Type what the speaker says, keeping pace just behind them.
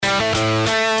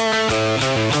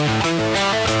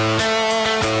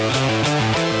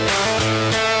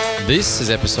This is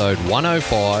episode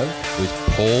 105 with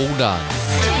Paul Dunn.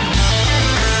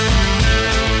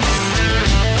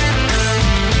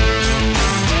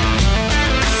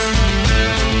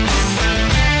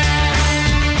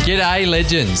 G'day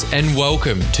legends and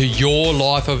welcome to Your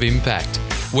Life of Impact,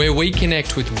 where we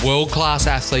connect with world-class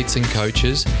athletes and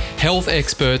coaches, health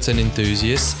experts and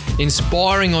enthusiasts,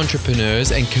 inspiring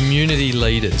entrepreneurs and community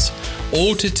leaders,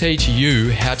 all to teach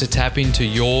you how to tap into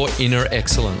your inner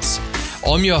excellence.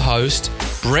 I'm your host,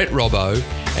 Brett Robbo,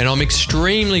 and I'm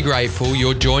extremely grateful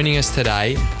you're joining us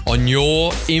today on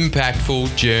your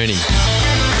impactful journey.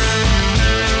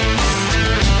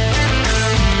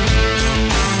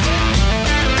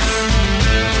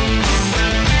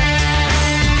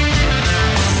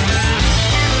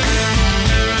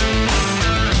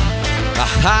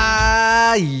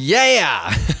 Aha!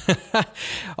 Yeah!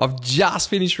 I've just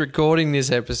finished recording this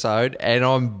episode and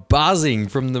I'm buzzing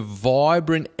from the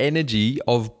vibrant energy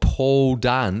of Paul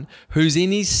Dunn, who's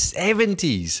in his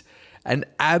 70s, an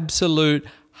absolute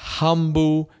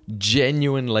humble,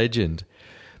 genuine legend.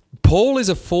 Paul is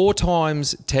a 4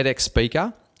 times TEDx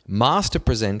speaker, master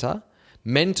presenter,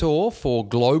 mentor for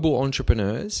global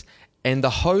entrepreneurs, and the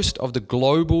host of the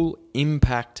Global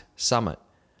Impact Summit.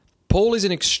 Paul is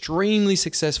an extremely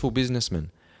successful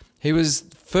businessman. He was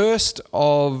first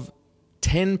of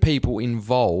 10 people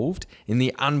involved in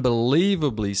the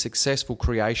unbelievably successful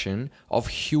creation of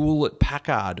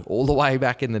Hewlett-Packard all the way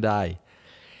back in the day.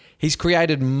 He's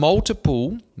created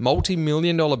multiple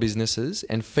multi-million-dollar businesses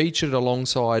and featured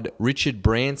alongside Richard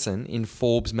Branson in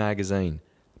Forbes magazine.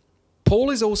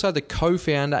 Paul is also the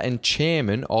co-founder and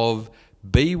chairman of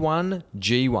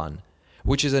B1G1,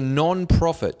 which is a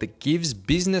non-profit that gives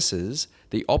businesses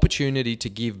the opportunity to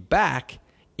give back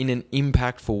in an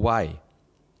impactful way.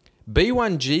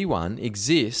 B1G1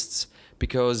 exists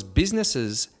because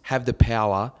businesses have the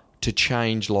power to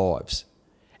change lives,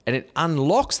 and it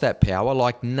unlocks that power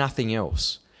like nothing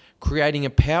else, creating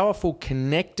a powerful,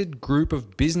 connected group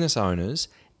of business owners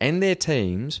and their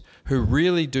teams who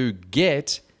really do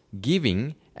get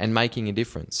giving and making a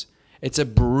difference. It's a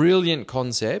brilliant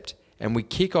concept, and we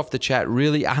kick off the chat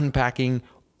really unpacking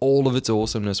all of its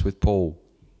awesomeness with Paul.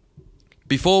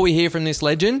 Before we hear from this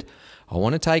legend, I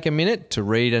want to take a minute to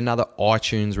read another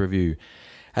iTunes review.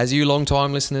 As you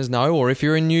long-time listeners know, or if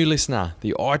you're a new listener,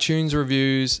 the iTunes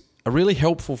reviews are really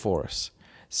helpful for us.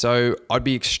 So I'd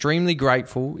be extremely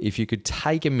grateful if you could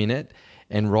take a minute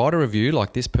and write a review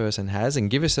like this person has and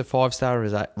give us a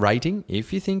 5-star rating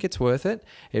if you think it's worth it.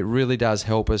 It really does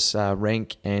help us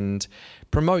rank and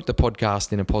promote the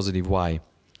podcast in a positive way.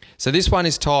 So this one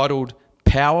is titled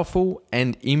Powerful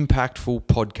and Impactful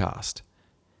Podcast.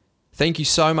 Thank you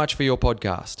so much for your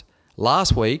podcast.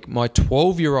 Last week, my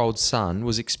 12-year-old son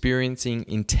was experiencing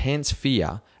intense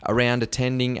fear around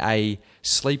attending a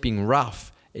sleeping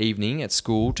rough evening at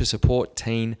school to support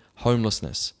teen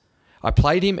homelessness. I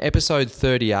played him episode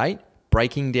 38,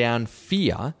 Breaking Down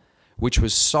Fear, which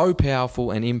was so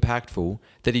powerful and impactful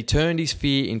that he turned his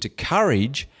fear into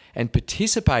courage and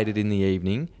participated in the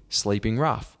evening sleeping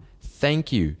rough.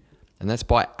 Thank you. And that's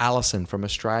by Alison from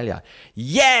Australia.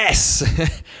 Yes!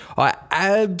 I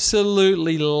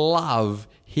absolutely love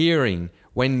hearing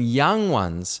when young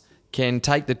ones can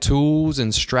take the tools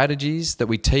and strategies that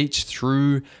we teach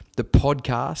through the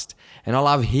podcast, and I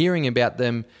love hearing about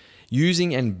them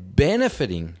using and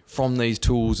benefiting from these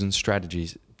tools and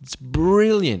strategies. It's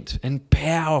brilliant and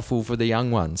powerful for the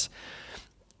young ones.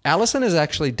 Alison has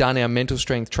actually done our mental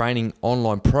strength training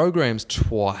online programs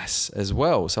twice as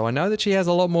well. So I know that she has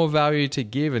a lot more value to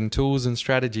give and tools and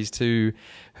strategies to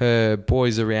her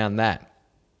boys around that.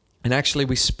 And actually,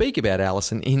 we speak about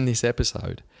Alison in this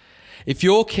episode. If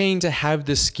you're keen to have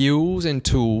the skills and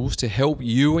tools to help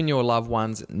you and your loved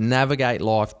ones navigate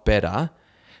life better,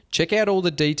 check out all the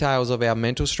details of our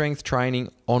mental strength training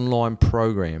online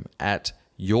program at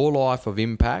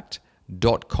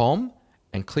yourlifeofimpact.com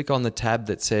and click on the tab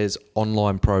that says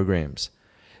online programs.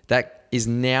 That is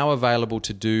now available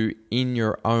to do in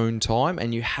your own time,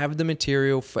 and you have the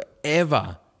material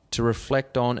forever to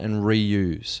reflect on and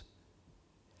reuse.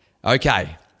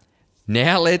 Okay,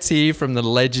 now let's hear from the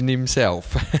legend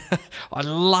himself. I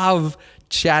love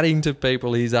chatting to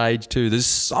people his age too. There's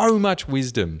so much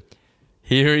wisdom.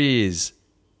 Here he is,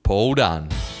 Paul Dunn.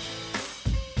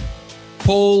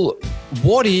 Paul,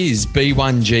 what is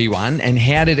B1G1 and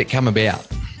how did it come about?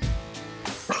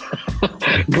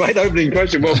 Great opening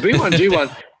question. Well,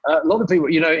 B1G1, a lot of people,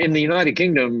 in the United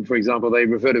Kingdom, for example, they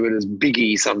refer to it as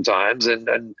Biggie sometimes,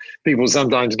 and people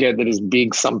sometimes get that as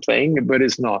big something, but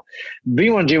it's not.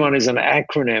 B1G1 is an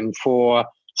acronym for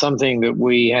something that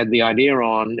we had the idea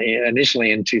on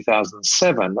initially in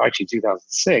 2007, actually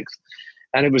 2006,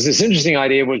 And it was this interesting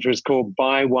idea, which was called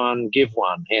buy one, give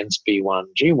one, hence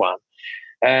B1G1.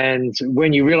 And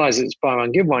when you realize it's buy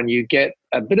one, give one, you get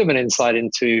a bit of an insight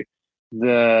into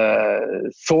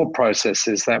the thought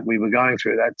processes that we were going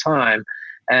through at that time.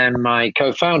 And my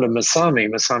co-founder,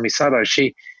 Masami Sato,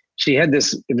 she had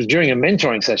this, it was during a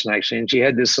mentoring session actually, and she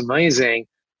had this amazing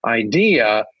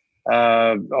idea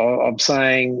of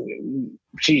saying,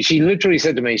 she literally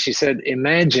said to me, she said,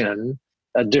 imagine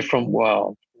a different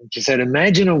world. She said,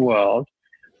 imagine a world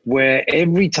where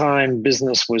every time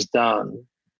business was done,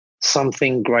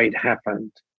 something great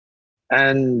happened.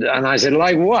 And I said,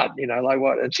 like what? Like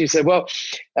what? And she said, well,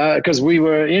 because we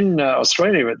were in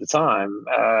Australia at the time,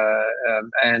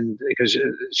 and because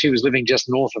she was living just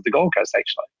north of the Gold Coast,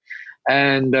 actually.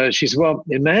 And she said, well,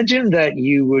 imagine that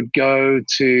you would go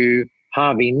to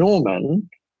Harvey Norman.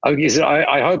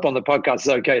 I hope on the podcast it's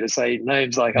okay to say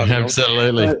names like Harvey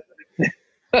Absolutely. Norman.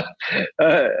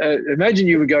 Imagine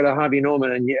you would go to Harvey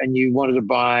Norman and you wanted to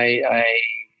buy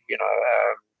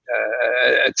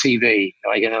a TV,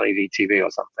 like an LED TV or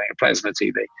something, a plasma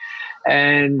TV.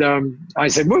 And I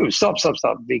said, whoa, stop.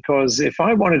 Because if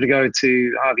I wanted to go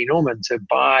to Harvey Norman to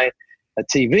buy a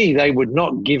TV, they would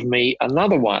not give me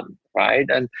another one, right?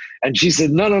 And she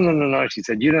said, no. She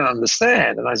said, you don't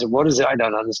understand. And I said, what is it I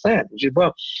don't understand? And she said,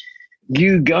 well,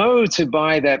 you go to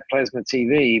buy that plasma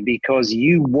TV because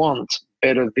you want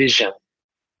better vision.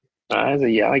 I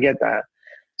said, yeah, I get that.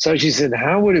 So she said,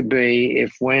 how would it be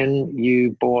if when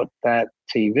you bought that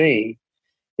TV,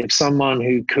 if someone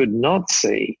who could not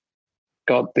see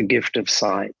got the gift of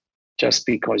sight just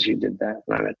because you did that?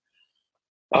 And I went,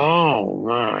 oh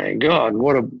my God,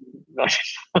 what a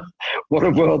what a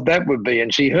world that would be.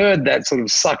 And she heard that sort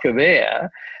of suck of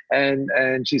air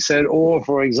and she said, or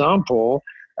for example,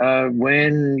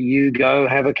 when you go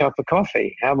have a cup of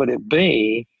coffee, how would it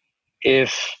be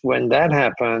if when that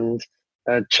happened,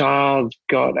 a child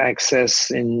got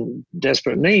access in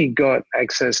desperate need, got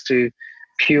access to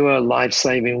pure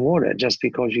life-saving water just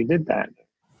because you did that?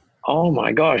 Oh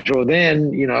my gosh. Or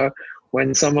then,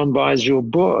 when someone buys your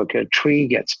book, a tree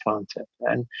gets planted.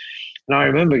 And I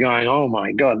remember going, oh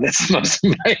my God, that's the most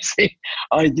amazing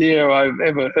idea I've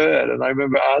ever heard. And I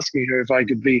remember asking her if I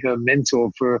could be her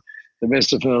mentor for the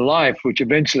rest of her life, which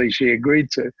eventually she agreed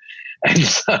to. And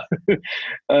so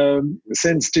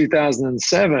since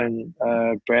 2007,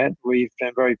 Brett, we've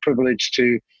been very privileged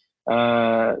to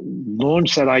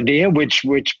launch that idea, which,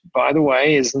 by the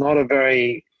way, is not a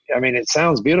very, it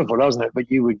sounds beautiful, doesn't it? But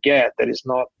you would get that it's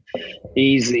not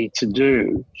easy to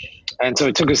do. And so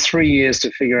it took us 3 years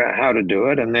to figure out how to do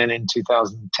it. And then in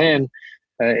 2010,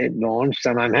 it launched.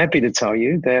 And I'm happy to tell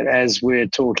you that as we're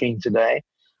talking today,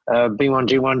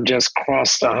 B1G1 just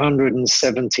crossed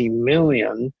 170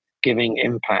 million giving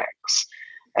impacts.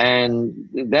 And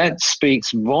that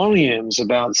speaks volumes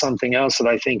about something else that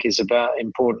I think is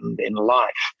important in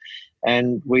life.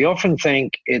 And we often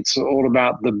think it's all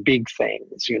about the big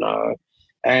things,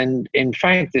 and in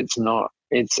fact, it's not.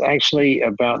 It's actually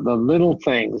about the little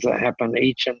things that happen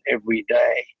each and every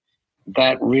day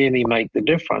that really make the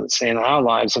difference in our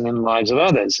lives and in the lives of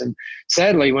others. And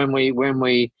sadly, when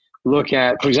we look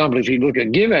at, for example, if you look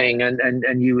at giving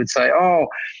and you would say,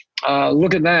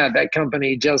 look at that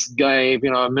company just gave,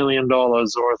 $1 million or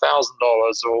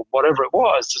 $1,000 or whatever it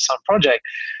was to some project.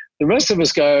 The rest of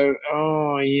us go,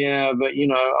 oh yeah, but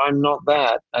I'm not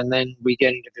that. And then we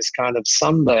get into this kind of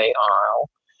someday aisle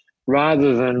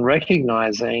rather than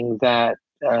recognizing that,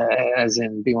 as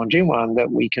in B1G1,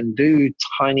 that we can do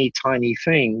tiny, tiny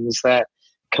things that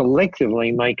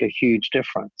collectively make a huge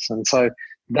difference. And so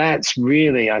that's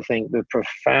really, I think, the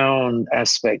profound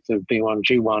aspect of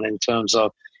B1G1 in terms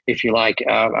of, if you like,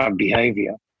 our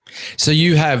behavior. So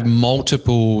you have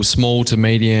multiple small to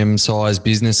medium sized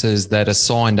businesses that are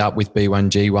signed up with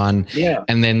B1G1,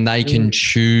 and then they can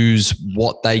choose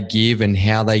what they give and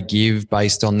how they give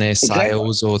based on their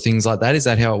sales or things like that. Is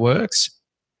that how it works?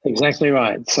 Exactly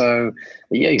right. So,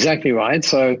 yeah, exactly right.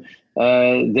 So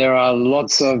there are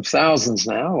lots of thousands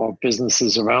now of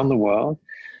businesses around the world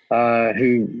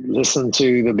who listen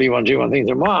to the B1G1 thing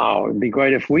and wow, it'd be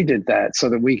great if we did that, so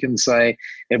that we can say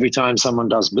every time someone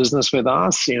does business with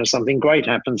us, something great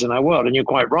happens in our world. And you're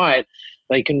quite right.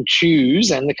 They can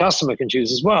choose, and the customer can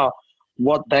choose as well,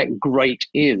 what that great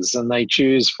is. And they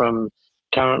choose from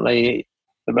currently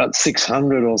about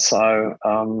 600 or so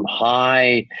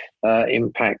high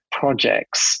impact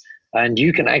projects. And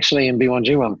you can actually, in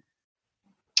B1G1,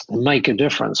 make a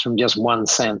difference from just 1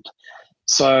 cent.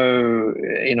 So,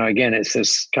 again, it's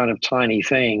this kind of tiny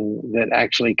thing that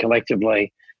actually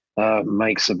collectively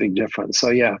makes a big difference.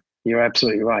 So, yeah, you're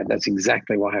absolutely right. That's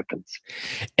exactly what happens.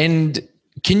 And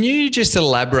Can you just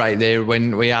elaborate there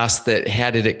when we asked that,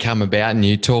 how did it come about? And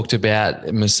you talked about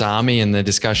Masami and the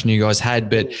discussion you guys had,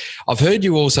 but I've heard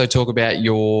you also talk about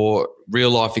your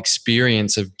real life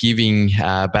experience of giving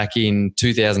back in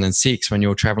 2006 when you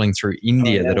were traveling through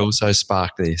India that also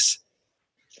sparked this.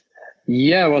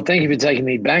 Yeah, well, thank you for taking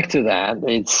me back to that.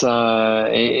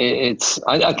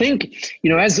 I think,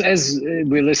 as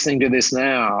we're listening to this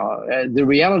now, the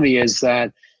reality is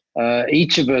that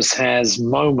each of us has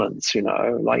moments,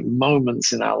 like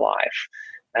moments in our life.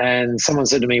 And someone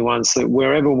said to me once that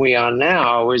wherever we are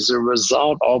now is a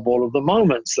result of all of the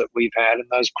moments that we've had and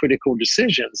those critical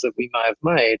decisions that we may have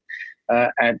made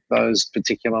at those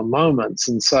particular moments.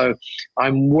 And so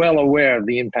I'm well aware of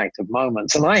the impact of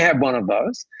moments. And I had one of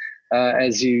those.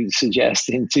 As you suggest,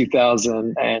 in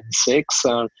 2006.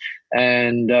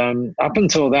 And up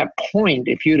until that point,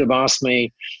 if you'd have asked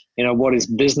me, what is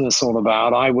business all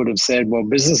about, I would have said, well,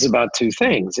 business is about two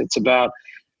things. It's about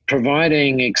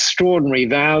providing extraordinary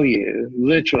value,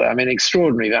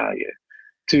 extraordinary value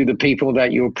to the people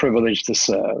that you're privileged to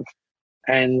serve.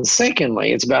 And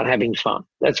secondly, it's about having fun.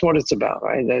 That's what it's about,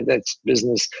 right? That's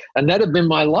business. And that had been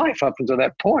my life up until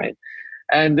that point.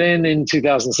 And then in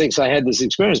 2006, I had this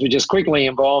experience, which just quickly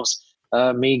involves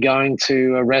me going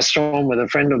to a restaurant with a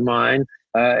friend of mine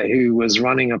who was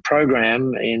running a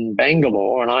program in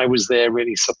Bangalore, and I was there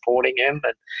really supporting him.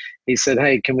 And he said,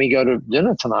 "Hey, can we go to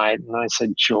dinner tonight?" And I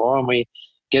said, "Sure." And we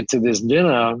get to this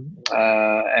dinner,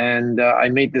 and I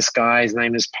meet this guy. His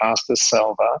name is Pastor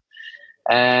Selva.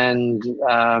 And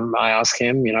I ask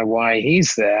him, why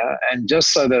he's there. And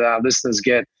just so that our listeners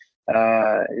get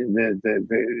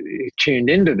tuned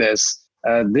into this,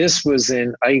 this was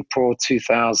in April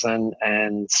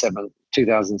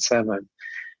 2007.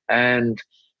 And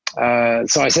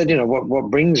so I said,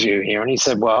 what brings you here? And he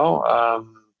said, well,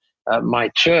 my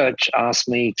church asked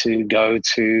me to go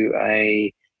to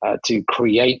to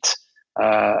create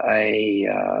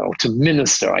or to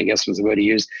minister, I guess was the word he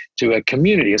used, to a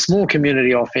community, a small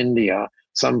community off India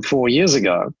some 4 years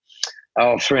ago.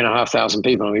 Of 3,500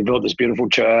 people, and we built this beautiful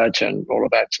church and all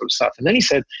of that sort of stuff. And then he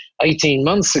said, 18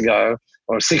 months ago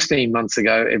or 16 months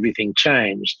ago, everything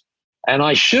changed. And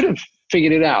I should have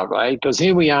figured it out, right? Because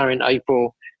here we are in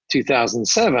April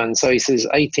 2007. So he says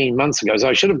 18 months ago. So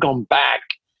I should have gone back.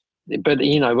 But,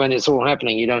 when it's all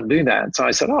happening, you don't do that. So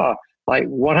I said,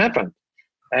 what happened?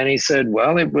 And he said,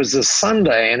 well, it was a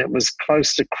Sunday and it was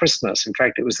close to Christmas. In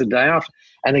fact, it was the day after.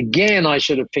 And again, I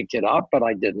should have picked it up, but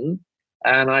I didn't.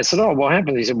 And I said, what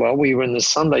happened? He said, well, we were in the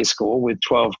Sunday school with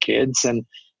 12 kids.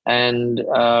 And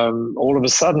all of a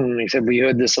sudden, he said, we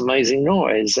heard this amazing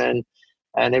noise. And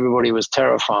everybody was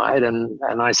terrified. And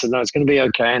I said, no, it's going to be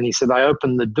okay. And he said, I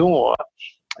opened the door.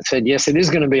 I said, yes, it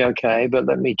is going to be okay, but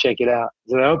let me check it out.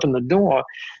 So I opened the door.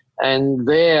 And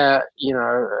there, a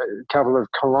couple of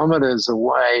kilometers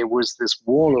away was this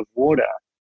wall of water,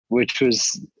 which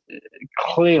was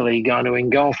clearly going to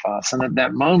engulf us. And at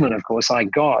that moment, of course, I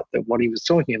got that what he was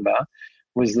talking about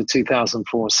was the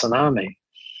 2004 tsunami.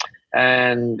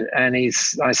 And I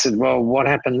said, well, what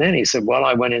happened then? He said, well,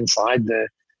 I went inside the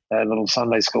little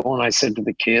Sunday school and I said to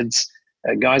the kids,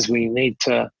 guys, we need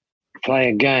to play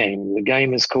a game. The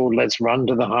game is called Let's Run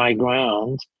to the High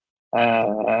Ground.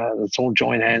 Let's all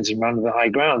join hands and run to the high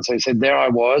ground. So he said, there I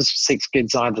was, 6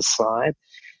 kids either side.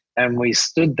 And we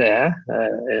stood there,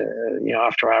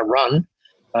 after our run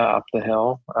up the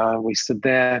hill, we stood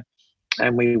there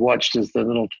and we watched as the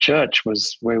little church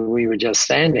was where we were just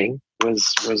standing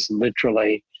was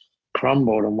literally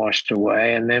crumbled and washed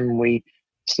away. And then we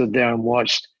stood there and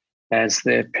watched as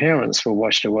their parents were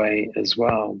washed away as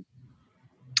well.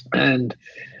 And,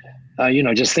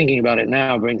 just thinking about it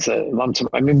now brings a lump to,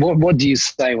 what do you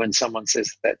say when someone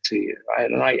says that to you?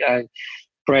 Right? And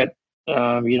Brett,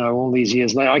 all these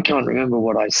years later, I can't remember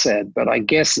what I said, but I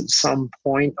guess at some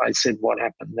point I said, what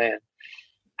happened then?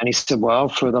 And he said, well,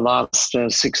 for the last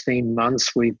 16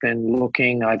 months, we've been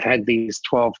looking, I've had these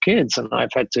 12 kids and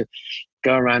I've had to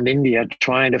go around India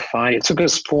trying to find, it took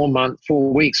us 4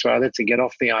 weeks to get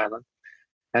off the island.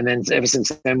 And then ever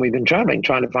since then, we've been traveling,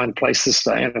 trying to find a place to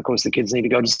stay. And of course, the kids need to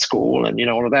go to school and,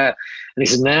 all of that. And he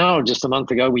said, now, just a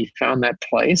month ago, we found that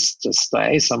place to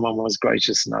stay. Someone was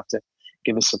gracious enough to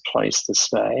give us a place to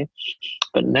stay.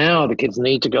 But now the kids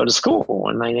need to go to school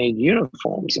and they need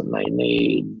uniforms and they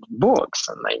need books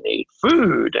and they need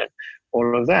food and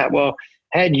all of that. Well,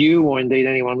 had you or indeed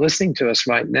anyone listening to us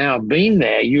right now been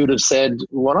there, you would have said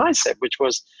what I said, which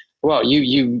was, well,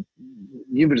 you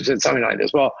would have said something like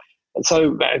this. Well,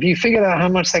 so have you figured out how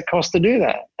much that costs to do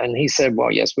that? And he said, well,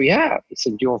 yes, we have. He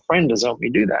said, your friend has helped me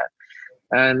do that.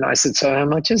 And I said, so how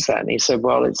much is that? And he said,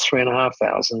 well, it's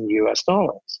 $3,500 US.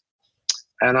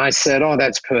 And I said, oh,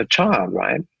 that's per child,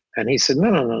 right? And he said,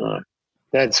 no.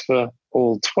 That's for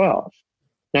all 12.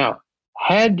 Now,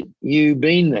 had you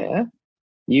been there,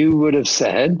 you would have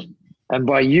said, and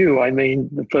by you, I mean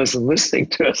the person listening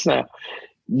to us now,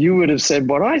 you would have said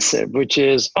what I said, which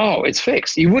is, oh, it's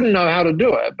fixed. You wouldn't know how to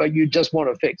do it, but you just want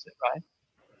to fix it, right?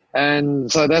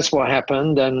 And so that's what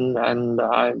happened, and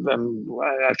I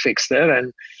fixed it.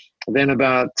 And then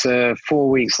about 4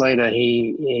 weeks later,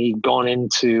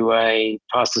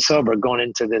 Pastor Selber had gone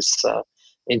into this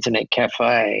internet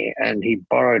cafe, and he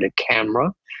borrowed a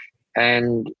camera,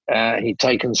 and he'd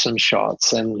taken some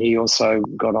shots, and he also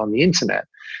got on the internet.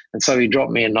 And so he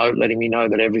dropped me a note letting me know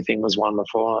that everything was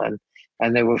wonderful.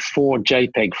 And there were 4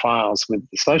 JPEG files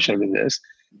associated with this.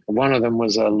 One of them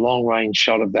was a long-range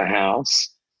shot of the house.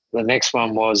 The next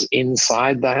one was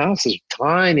inside the house, this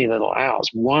tiny little house,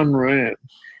 one room.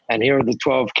 And here are the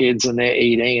 12 kids, and they're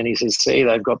eating. And he says, see,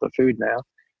 they've got the food now.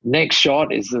 Next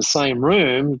shot is the same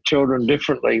room, children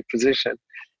differently positioned.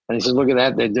 And he says, look at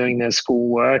that, they're doing their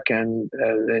schoolwork, and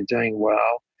they're doing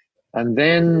well. And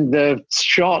then the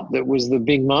shot that was the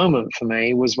big moment for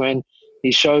me was when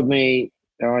he showed me,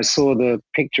 I saw a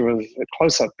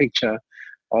close-up picture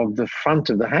of the front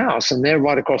of the house, and there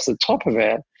right across the top of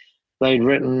it, they'd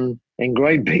written in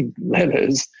great big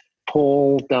letters,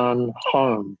 Paul Dunn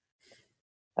Home.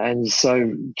 And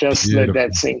so just Beautiful. Let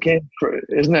that sink in,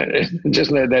 isn't it?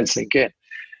 Just let that sink in.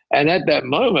 And at that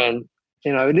moment,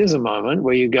 it is a moment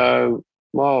where you go,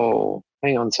 whoa,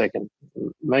 hang on a second.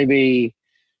 Maybe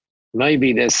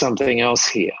there's something else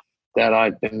here that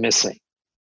I've been missing.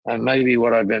 And maybe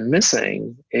what I've been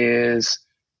missing is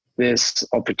this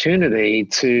opportunity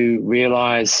to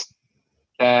realize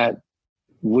that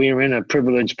we're in a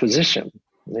privileged position,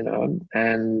 and I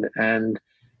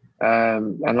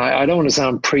don't want to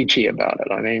sound preachy about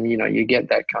it. I mean, you get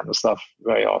that kind of stuff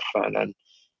very often, and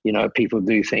people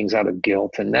do things out of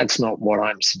guilt, and that's not what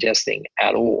I'm suggesting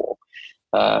at all.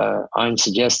 I'm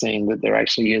suggesting that there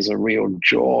actually is a real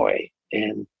joy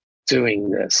in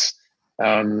doing this.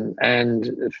 And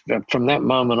from that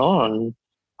moment on,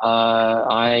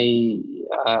 I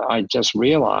just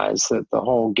realized that the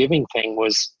whole giving thing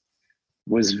was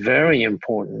very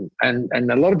important. And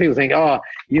a lot of people think, oh,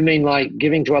 you mean like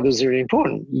giving to others is really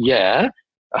important? Yeah,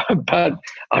 but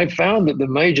I found that the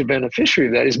major beneficiary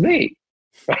of that is me.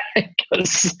 Right?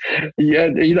 Because,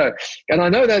 and I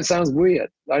know that sounds weird.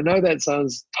 I know that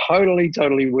sounds totally,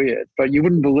 totally weird, but you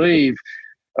wouldn't believe,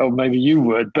 or maybe you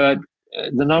would, but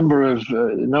the number of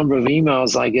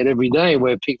emails I get every day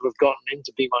where people have gotten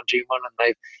into Be My G1 and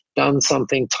they've done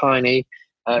something tiny,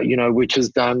 which is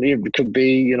done. It could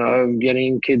be,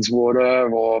 getting kids water,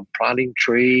 or planting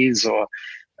trees, or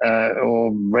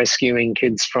rescuing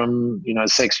kids from,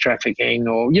 sex trafficking,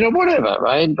 or, whatever,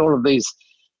 right? All of these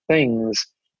things.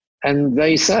 And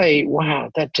they say,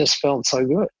 wow, that just felt so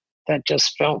good. That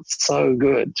just felt so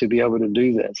good to be able to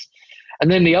do this. And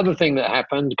then the other thing that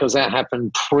happened, because that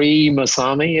happened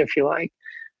pre-Masami, if you like,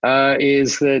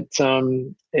 is that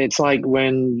it's like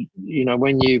when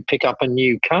you pick up a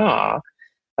new car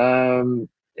that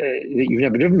you've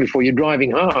never driven before, you're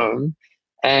driving home,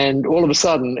 and all of a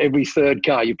sudden, every third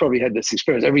car, you probably had this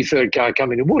experience, every third car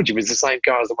coming towards you is the same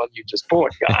car as the one you just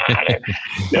bought.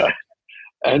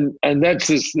 And that's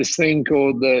this thing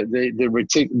called the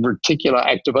reticular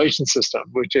activation system,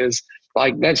 which is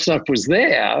like that stuff was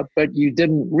there, but you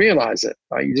didn't realize it,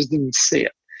 right? You just didn't see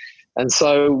it. And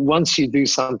so once you do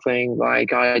something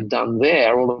like I had done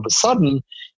there, all of a sudden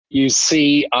you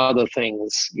see other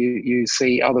things. You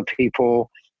see other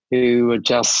people who are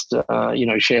just,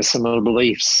 share similar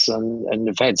beliefs and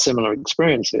have had similar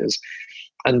experiences.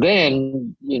 And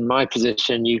then in my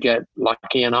position, you get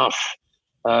lucky enough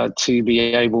to be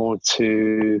able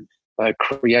to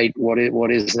create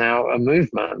what is now a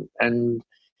movement. And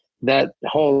that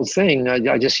whole thing,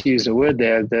 I just used a word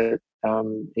there that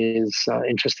is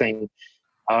interesting.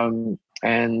 And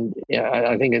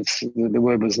I think the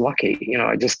word was lucky.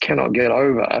 I just cannot get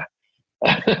over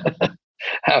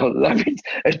how,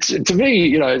 to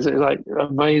me, it's like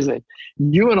amazing.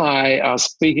 You and I are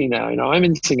speaking now. I'm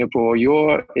in Singapore.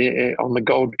 You're on the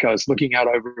Gold Coast, looking out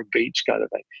over a beach, kind of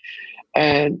thing.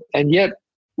 And yet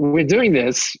we're doing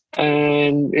this,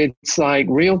 and it's like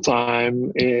real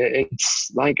time.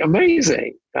 It's like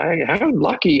amazing. Right? How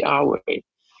lucky are we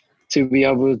to be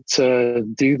able to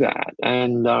do that?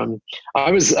 And I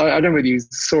don't know if you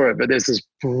saw it, but there's this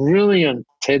brilliant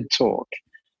TED talk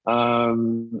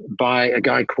by a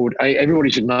guy called,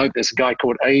 everybody should know this, a guy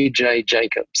called A.J.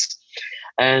 Jacobs.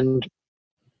 And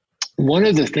one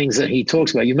of the things that he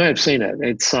talks about, you may have seen it,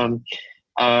 it's in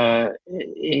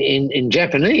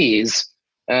Japanese,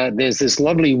 there's this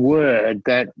lovely word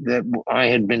that I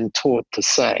had been taught to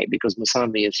say, because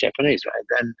Masami is Japanese,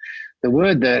 right? And the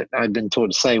word that I'd been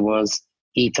taught to say was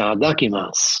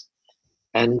itadakimasu.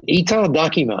 And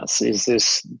itadakimasu is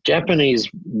this Japanese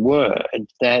word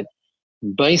that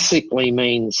basically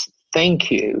means thank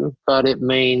you, but it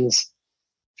means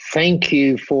thank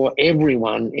you for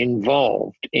everyone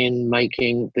involved in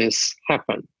making this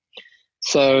happen.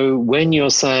 So when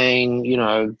you're saying,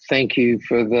 thank you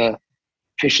for the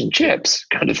fish and chips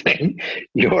kind of thing,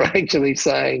 you're actually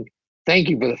saying thank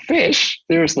you for the fish,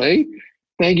 seriously.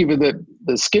 Thank you for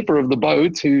the skipper of the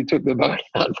boat who took the boat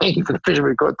out. Thank you for the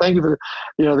fisherman. Thank you for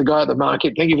the guy at the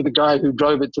market. Thank you for the guy who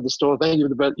drove it to the store. Thank you for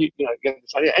the boat.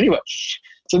 Anyway,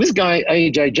 so this guy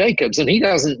A.J. Jacobs, and he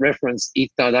doesn't reference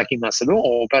itadakimasu at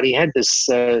all, but he had this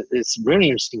really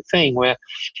interesting thing where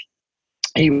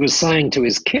he was saying to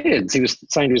his kids,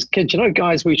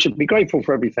 guys, we should be grateful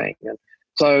for everything. And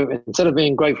so instead of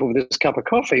being grateful for this cup of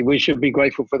coffee, we should be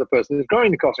grateful for the person who's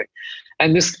growing the coffee.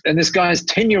 And this guy's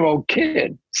 10-year-old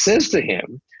kid says to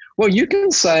him, well, you can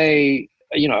say,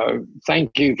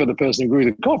 thank you for the person who grew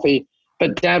the coffee,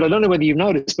 but Dad, I don't know whether you've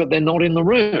noticed, but they're not in the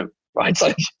room, right?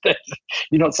 So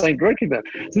you're not saying directly to them.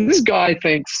 So this guy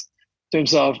thinks to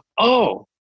himself, oh,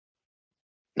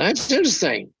 that's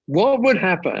interesting. What would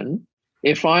happen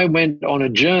if I went on a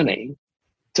journey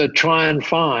to try and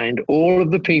find all of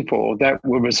the people that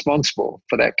were responsible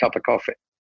for that cup of coffee?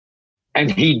 And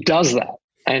he does that.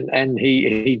 And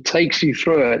he takes you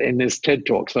through it in this TED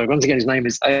Talk. So once again, his name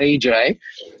is A.J.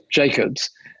 Jacobs.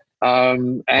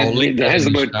 And I'll link that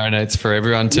in the show notes for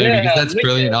everyone too, because that's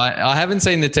brilliant. I haven't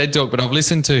seen the TED Talk, but I've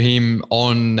listened to him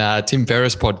on Tim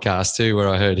Ferriss' podcast too, where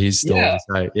I heard his story.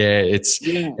 Yeah.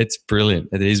 So it's brilliant.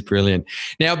 It is brilliant.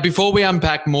 Now, before we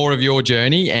unpack more of your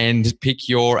journey and pick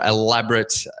your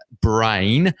elaborate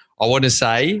brain, I want to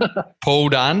say, Paul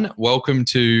Dunn, welcome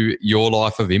to Your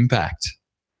Life of Impact.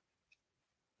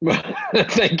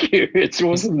 Thank you. It's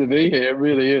awesome to be here. It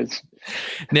really is.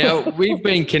 Now, we've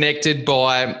been connected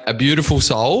by a beautiful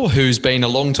soul who's been a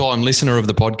long-time listener of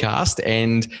the podcast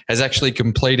and has actually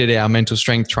completed our mental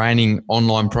strength training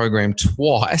online program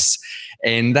twice.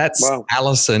 And that's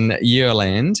Alison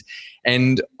Yearland.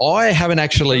 And I haven't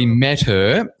actually met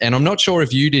her, and I'm not sure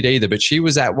if you did either, but she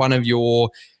was at one of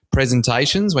your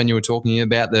presentations when you were talking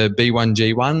about the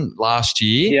B1G1 last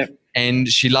year. Yep. And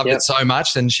she loved it so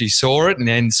much, and she saw it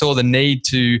and saw the need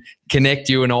to connect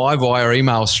you and I via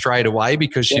email straight away,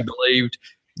 because she believed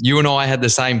you and I had the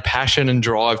same passion and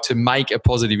drive to make a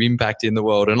positive impact in the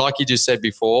world. And like you just said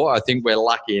before, I think we're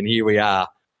lucky, and here we are.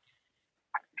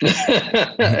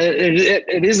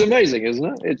 It is amazing, isn't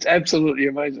it? It's absolutely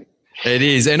amazing. It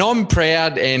is. And I'm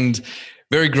proud and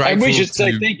very grateful. And we should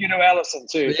say thank you to Alison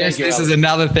too. Yes, this is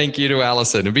another thank you to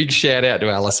Alison. A big shout out to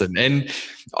Alison. And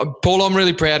Paul, I'm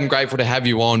really proud and grateful to have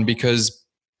you on, because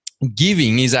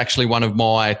giving is actually one of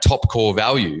my top core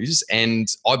values. And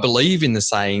I believe in the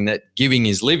saying that giving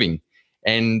is living.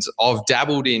 And I've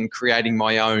dabbled in creating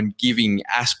my own giving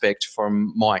aspect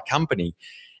from my company.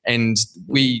 And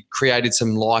we created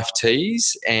some life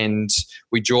teas, and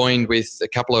we joined with a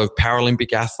couple of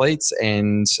Paralympic athletes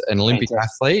and an Olympic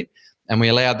athlete. And we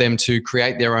allowed them to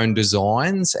create their own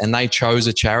designs, and they chose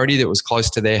a charity that was close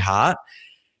to their heart.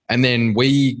 And then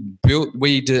we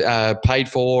paid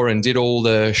for and did all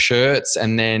the shirts,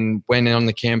 and then went on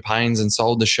the campaigns and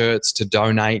sold the shirts to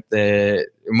donate and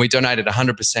we donated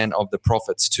 100% of the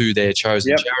profits to their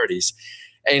chosen charities.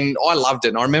 And I loved it.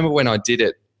 And I remember when I did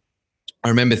it, I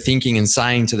remember thinking and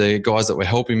saying to the guys that were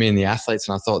helping me and the athletes,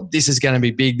 and I thought, this is going to be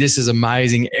big. This is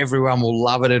amazing. Everyone will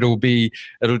love it. It'll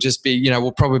just be,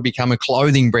 we'll probably become a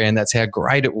clothing brand. That's how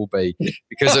great it will be,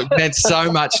 because it meant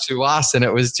so much to us. And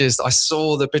it was just, I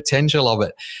saw the potential of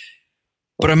it.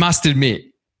 But I must admit,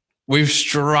 we've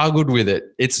struggled with it.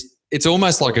 It's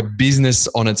almost like a business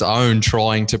on its own,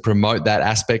 trying to promote that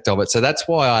aspect of it. So that's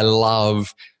why I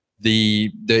love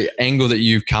the angle that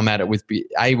you've come at it with, be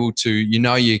able to,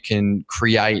 you can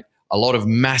create a lot of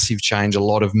massive change, a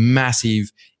lot of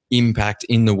massive impact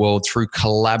in the world through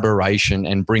collaboration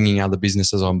and bringing other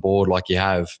businesses on board like you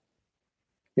have.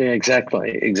 Yeah,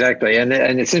 exactly. And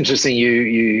it's interesting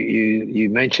you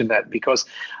mentioned that, because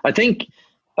I think,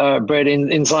 Brett,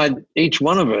 inside each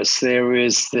one of us, there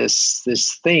is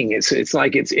this thing. It's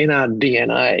like it's in our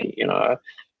DNA,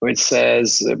 which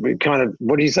says we kind of,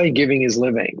 what do you say? Giving is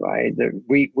living, right? That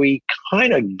we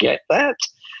kind of get that.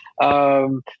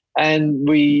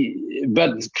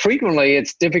 But frequently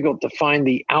it's difficult to find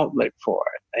the outlet for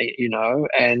it,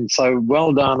 and so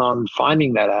well done on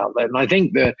finding that outlet. And I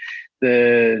think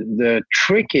the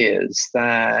trick is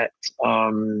that,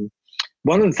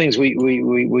 one of the things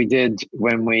we did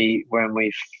when we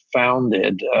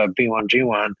founded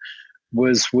B1G1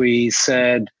 was we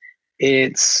said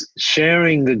it's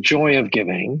sharing the joy of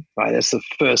giving, right? That's the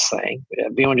first thing.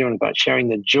 B1G1 is about sharing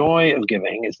the joy of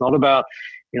giving. It's not about,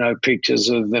 pictures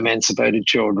of emancipated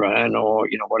children or,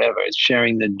 whatever. It's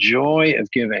sharing the joy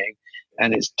of giving,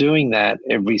 and it's doing that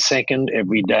every second,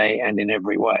 every day, and in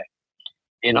every way.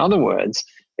 In other words,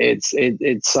 it's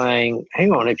saying,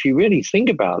 hang on, if you really think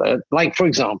about it, like, for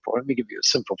example, let me give you a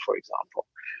simple for example.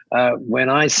 When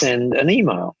I send an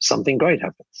email, something great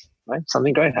happens, right?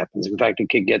 Something great happens. In fact, a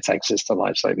kid gets access to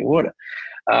life-saving water.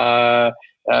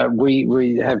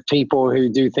 We have people who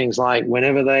do things like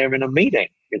whenever they are in a meeting,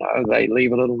 they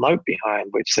leave a little note behind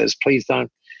which says, please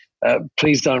don't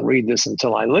read this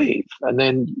until I leave. And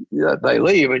then they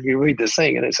leave and you read this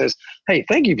thing and it says, hey,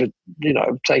 thank you for,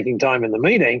 taking time in the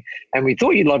meeting. And we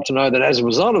thought you'd love to know that as a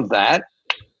result of that,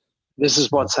 this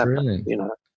is what's happened,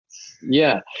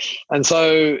 Yeah. And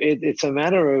so it's a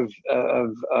matter of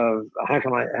how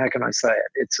can I say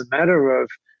it? It's a matter of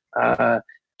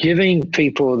giving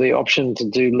people the option to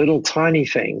do little tiny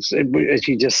things, as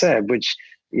you just said, which,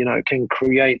 can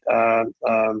create a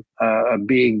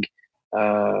big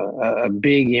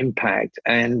impact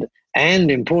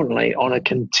and importantly on a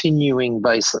continuing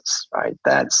basis, right?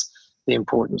 That's the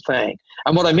important thing.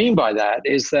 And what I mean by that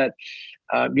is that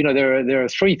there are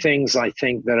three things I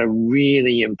think that are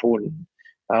really important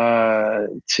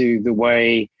to the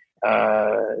way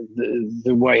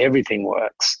the way everything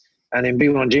works. And in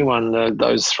B1G1,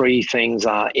 those three things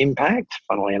are impact,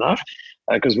 funnily enough,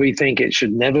 because we think it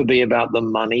should never be about the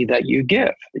money that you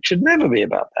give. It should never be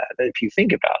about that. If you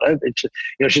think about it, it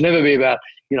should never be about,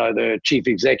 the chief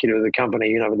executive of the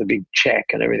company, with a big check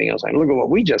and everything else. Like, look at what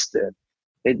we just did.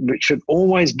 It should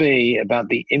always be about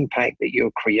the impact that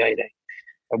you're creating.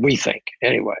 We think,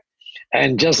 anyway.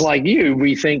 And just like you,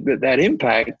 we think that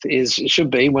impact should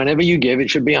be, whenever you give, it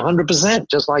should be 100%,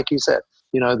 just like you said,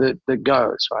 that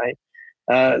goes, right?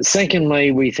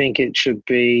 Secondly, we think it should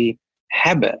be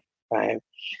habit, right?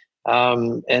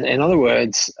 And in other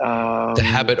words, the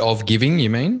habit of giving, you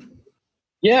mean?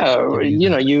 Yeah, you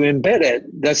embed it.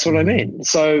 That's what I mean.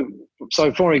 So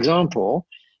for example,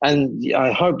 and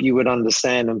I hope you would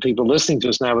understand, and people listening to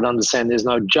us now would understand, there's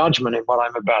no judgment in what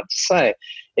I'm about to say.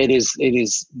 It is,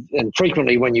 and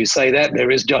frequently when you say that,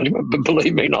 there is judgment, but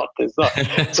believe me not, there's not.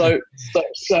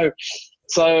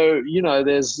 So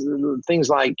there's things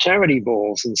like charity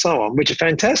balls and so on, which are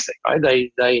fantastic, right?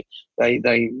 They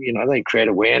create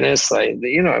awareness.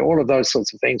 They all of those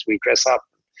sorts of things. We dress up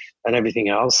and everything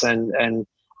else, and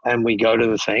we go to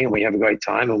the thing and we have a great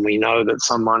time, and we know that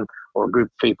someone or a group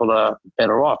of people are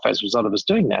better off as a result of us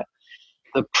doing that.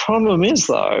 The problem is,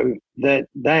 though, that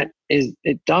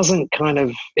it doesn't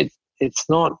it's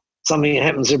not something that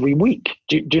happens every week.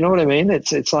 Do you know what I mean?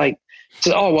 It's like,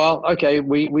 oh, well, okay,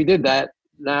 we did that.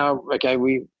 Now, okay,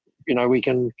 we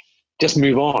can just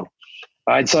move on.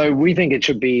 Right? So we think it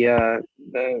should be a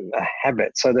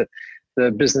habit, so that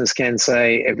the business can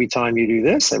say, every time you do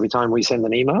this, every time we send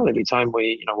an email, every time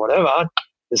we, whatever,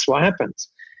 this is what happens.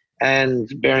 And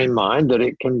bear in mind that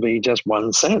it can be just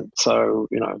 1 cent. So,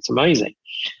 it's amazing.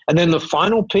 And then the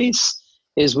final piece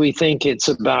is we think it's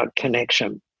about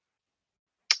connection.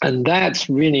 And that's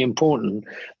really important.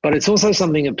 But it's also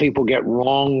something that people get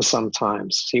wrong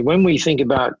sometimes. See, when we think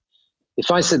about, if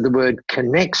I said the word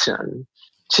connection,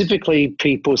 typically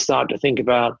people start to think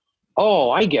about,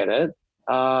 oh, I get it.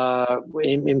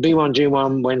 In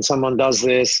B1G1, when someone does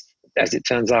this, as it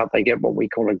turns out, they get what we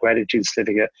call a gratitude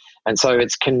certificate. And so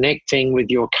it's connecting with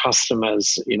your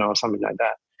customers, or something like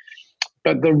that.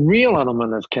 But the real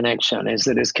element of connection is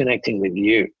that it's connecting with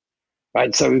you,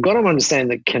 right? So we've got to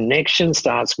understand that connection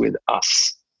starts with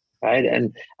us, right?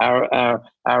 And our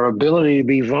ability to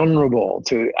be vulnerable,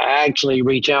 to actually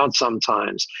reach out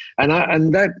sometimes.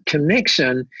 And that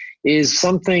connection is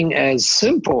something as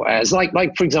simple as, like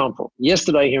for example,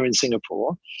 yesterday here in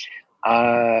Singapore,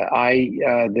 by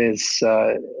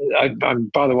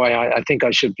the way, I think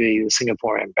I should be the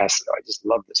Singapore ambassador. I just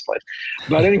love this place.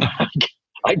 But anyway,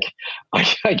 I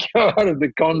go out of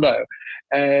the condo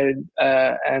and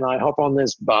I hop on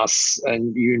this bus,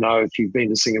 and if you've been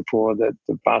to Singapore, that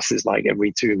the bus is like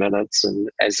every 2 minutes, and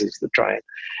as is the train.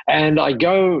 And I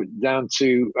go down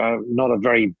to not a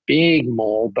very big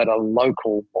mall, but a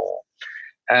local mall.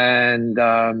 And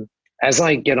as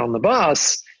I get on the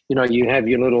bus, you have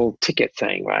your little ticket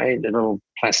thing, right? A little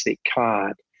plastic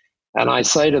card. And I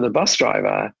say to the bus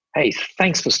driver, hey,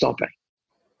 thanks for stopping.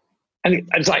 And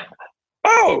it's like,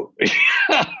 oh,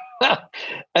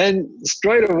 And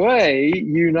straight away, I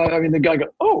mean, the guy goes,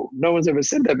 oh, no one's ever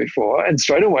said that before. And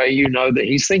straight away, you know that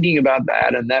he's thinking about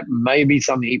that, and that may be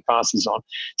something he passes on.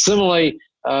 Similarly,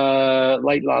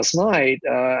 late last night,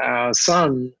 our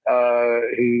son,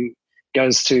 who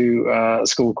goes to a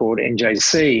school called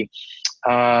NJC,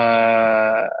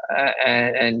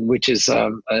 and which is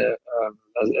a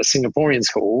Singaporean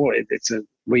school.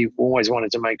 We always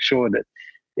wanted to make sure that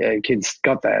kids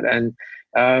got that. And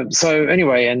so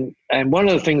anyway, and one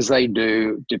of the things they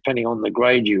do, depending on the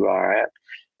grade you are at,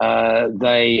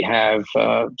 they have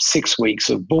 6 weeks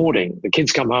of boarding. The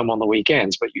kids come home on the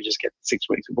weekends, but you just get 6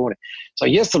 weeks of boarding. So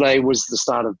yesterday was the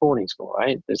start of boarding school,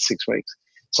 right? There's 6 weeks.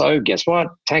 So guess what?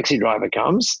 Taxi driver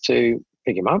comes to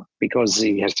pick him up because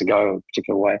he has to go a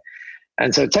particular way.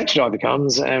 And so taxi driver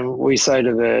comes, and we say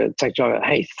to the taxi driver,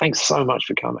 hey, thanks so much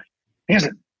for coming. He goes,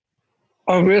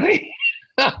 oh, really?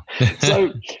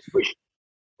 So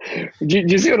do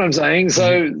you see what I'm saying?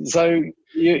 So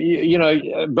you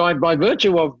know, by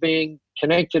virtue of being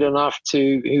connected enough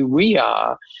to who we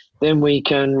are, then we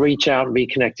can reach out and be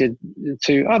connected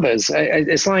to others.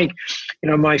 It's like, you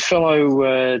know, my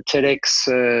fellow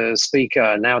TEDx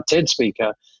speaker, now TED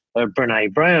speaker,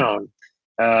 Brené Brown.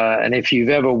 And if you've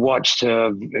ever watched,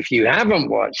 if you haven't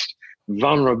watched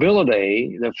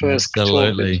Vulnerability, the first talk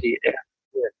that she,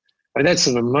 I mean, that's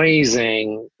an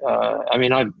amazing. I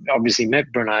mean, I've obviously met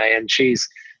Brené, and she's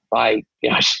like, you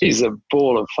know, she's a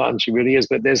ball of fun. She really is.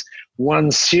 But there's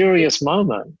one serious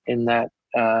moment in that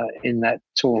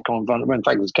talk on vulnerability. In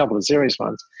fact, there's a couple of serious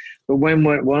ones. But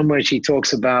one where she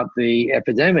talks about the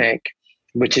epidemic,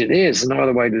 which it is, no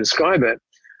other way to describe it,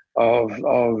 of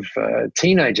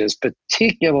teenagers,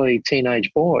 particularly teenage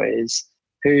boys,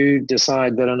 who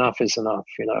decide that enough is enough,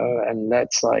 you know, and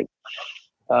that's like.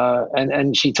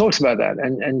 And she talks about that,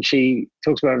 and she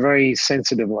talks about it very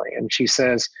sensitively. And she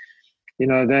says, you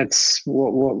know, that's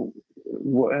what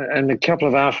and a couple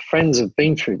of our friends have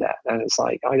been through that. And it's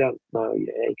like, I don't know,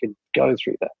 you could go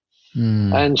through that.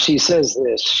 And she says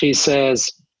this, she says,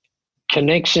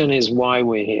 connection is why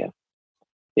we're here.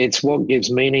 It's what gives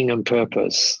meaning and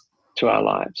purpose to our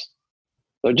lives.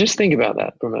 So just think about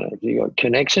that for a minute. You got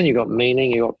connection, you got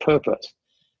meaning, you got purpose.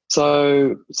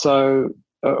 So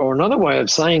or another way of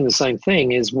saying the same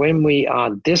thing is when we are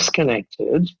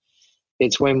disconnected,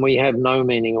 it's when we have no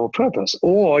meaning or purpose.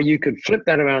 Or you could flip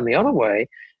that around the other way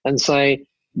and say,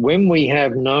 when we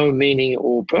have no meaning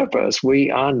or purpose, we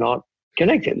are not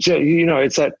connected. So, you know,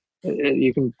 it's that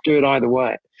you can do it either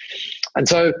way. And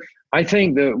so I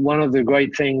think that one of the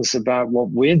great things about what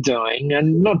we're doing,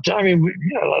 and not, I mean,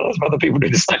 you know, lots of other people do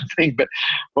the same thing, but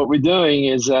what we're doing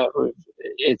is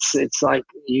it's like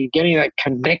you're getting that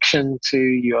connection to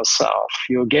yourself.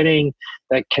 You're getting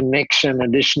that connection,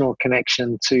 additional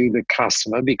connection to the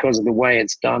customer because of the way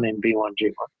it's done in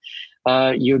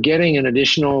B1G1. You're getting an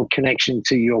additional connection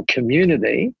to your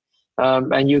community,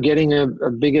 and you're getting a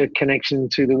bigger connection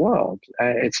to the world.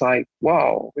 It's like,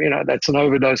 wow, you know, that's an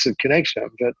overdose of connection,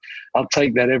 but I'll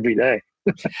take that every day.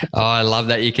 Oh, I love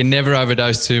that. You can never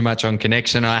overdose too much on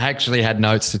connection. I actually had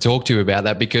notes to talk to you about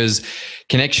that because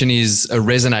connection is a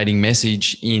resonating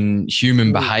message in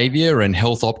human behavior and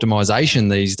health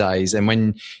optimization these days.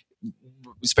 And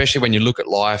especially when you look at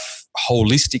life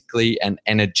holistically and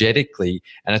energetically,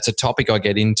 and it's a topic I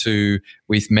get into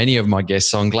with many of my guests.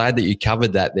 So I'm glad that you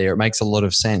covered that there. It makes a lot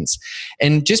of sense.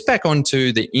 And just back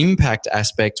onto the impact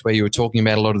aspect where you were talking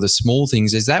about a lot of the small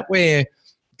things, is that where,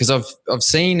 because I've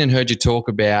seen and heard you talk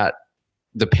about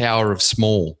the power of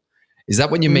small. Is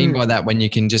that what you mean by that, when you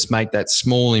can just make that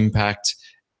small impact,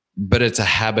 but it's a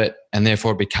habit and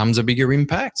therefore it becomes a bigger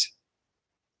impact?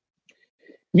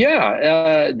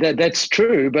 Yeah, that's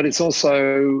true. But it's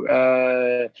also,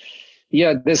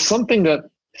 there's something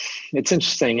that it's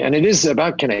interesting, and it is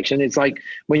about connection. It's like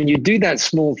when you do that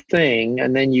small thing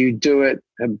and then you do it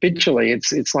habitually,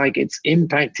 it's like it's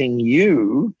impacting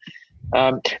you.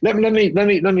 Let me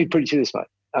put it to you this way.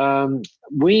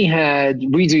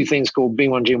 We do things called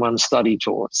B1G1 study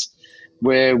tours,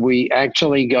 where we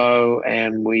actually go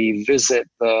and we visit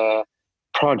the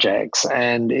projects,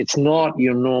 and it's not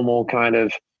your normal kind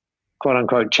of quote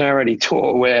unquote charity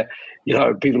tour where, you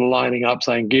know, people are lining up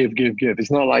saying give.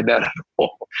 It's not like that at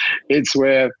all. It's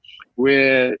where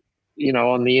we're, you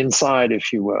know, on the inside,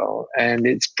 if you will, and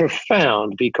it's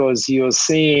profound because you're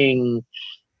seeing,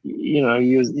 you know,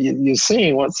 you're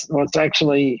seeing what's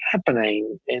actually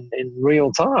happening in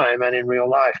real time and in real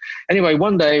life. Anyway,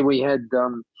 one day we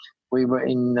were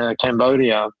in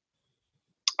Cambodia.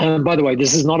 And by the way,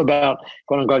 this is not about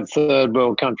quote unquote third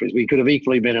world countries. We could have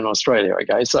equally been in Australia.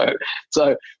 Okay, so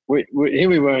here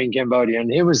we were in Cambodia,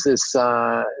 and here was this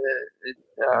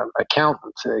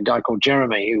accountant, a guy called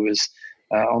Jeremy, who was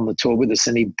on the tour with us,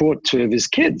 and he brought two of his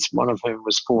kids, one of whom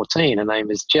was 14. Her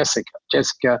name is Jessica.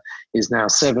 Jessica is now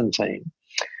 17.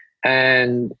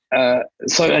 And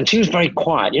and she was very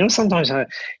quiet. You know, sometimes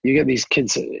you get these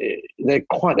kids, they're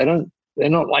quiet. They're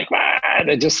not like,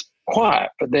 they're just quiet,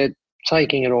 but they're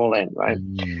taking it all in, right?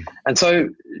 And so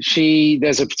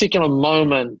there's a particular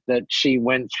moment that she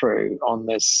went through on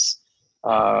this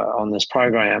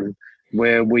program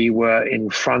where we were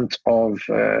in front of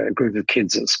a group of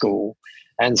kids at school,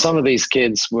 and some of these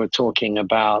kids were talking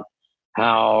about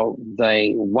how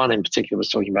one in particular was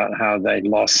talking about how they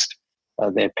lost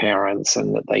their parents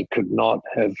and that they could not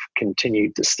have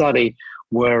continued to study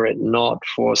were it not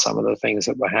for some of the things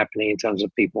that were happening in terms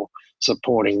of people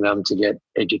supporting them to get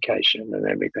education and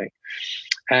everything.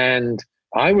 And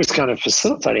I was kind of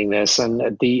facilitating this, and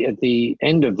at the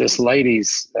end of this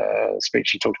lady's speech,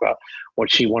 she talked about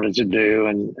what she wanted to do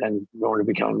and wanted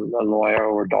to become a lawyer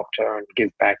or a doctor and give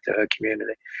back to her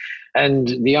community. And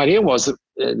the idea was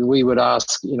that we would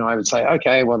ask, I would say,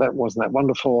 okay, well, wasn't that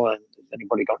wonderful? And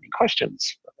anybody got any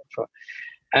questions?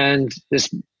 And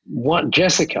this one,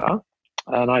 Jessica,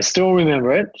 and I still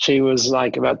remember it, she was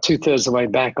like about 2/3 of the way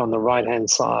back on the right-hand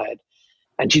side.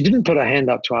 And she didn't put her hand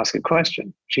up to ask a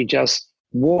question. She just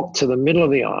walked to the middle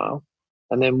of the aisle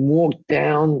and then walked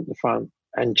down the front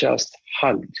and just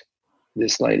hugged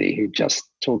this lady who just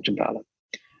talked about it.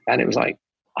 And it was like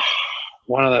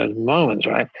one of those moments,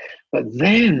 right? But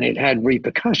then it had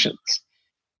repercussions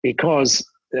because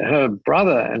her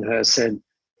brother and her said,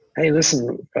 hey,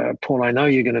 listen, Paul, I know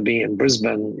you're going to be in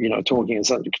Brisbane, talking and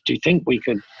something. Do you think we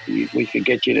could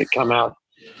get you to come out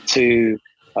to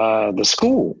the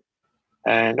school?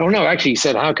 And actually he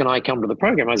said, how can I come to the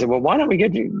program? I said, well, why don't we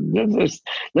get you?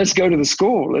 Let's go to the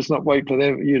school. Let's not wait for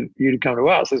you to come to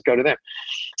us. Let's go to them.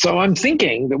 So I'm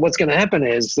thinking that what's going to happen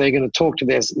is they're going to talk to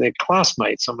their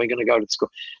classmates and we're going to go to school.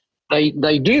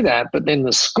 They do that, but then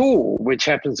the school, which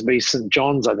happens to be St.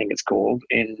 John's, I think it's called,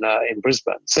 in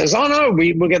Brisbane, says, oh, no,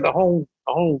 we'll get the whole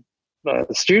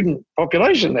student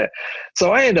population there.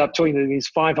 So I end up talking to these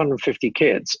 550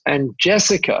 kids, and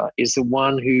Jessica is the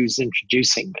one who's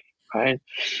introducing me. Right.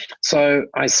 So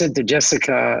I said to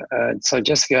Jessica,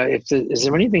 Jessica, is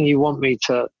there anything you want me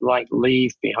to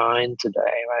leave behind today?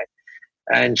 Right.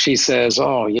 And she says,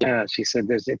 oh yeah. She said,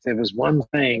 if there was one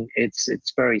thing, it's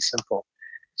very simple.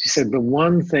 She said, the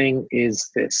one thing is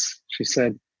this. She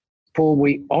said, Paul,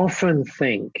 we often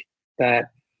think that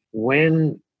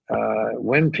when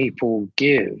people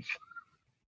give,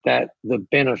 that the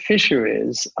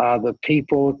beneficiaries are the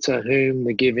people to whom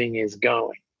the giving is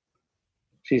going.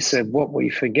 She said, what we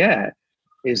forget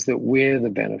is that we're the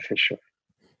beneficiary.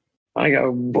 I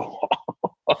go,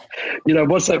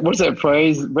 what's that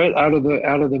phrase? Right out of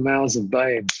the mouths of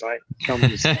babes, right?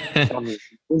 Comes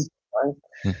right?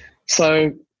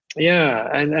 So yeah,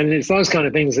 and it's those kind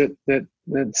of things that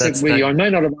I may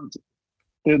not have answered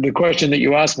the question that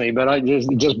you asked me, but I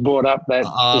just brought up that.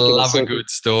 I love a good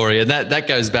story, and that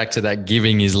goes back to that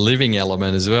giving is living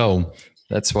element as well.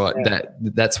 That's why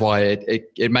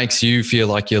it makes you feel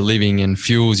like you're living and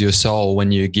fuels your soul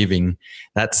when you're giving.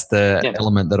 That's the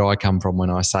element that I come from when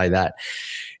I say that.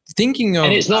 Thinking of,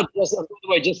 and it's not just, by the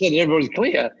way, just so that everybody's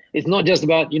clear, it's not just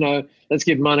about, let's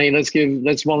give money,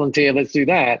 let's volunteer, let's do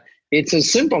that. It's as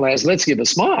simple as let's give a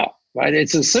smile, right?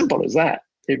 It's as simple as that.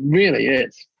 It really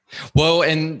is. Well,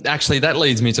 and actually that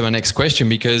leads me to my next question,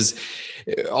 because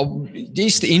I'm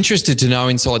just interested to know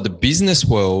inside the business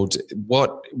world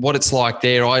what it's like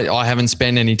there. I haven't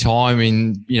spent any time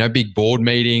in big board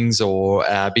meetings or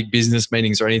big business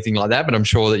meetings or anything like that, but I'm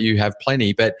sure that you have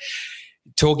plenty. But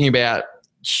talking about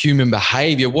human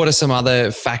behavior, what are some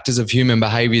other factors of human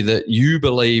behavior that you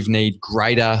believe need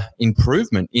greater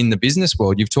improvement in the business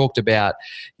world? You've talked about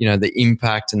the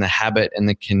impact and the habit and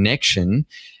the connection.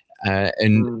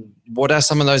 What are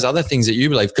some of those other things that you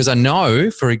believe? Because I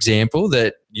know, for example,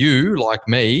 that you, like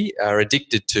me, are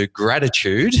addicted to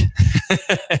gratitude.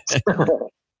 It's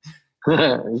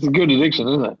a good addiction,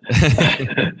 isn't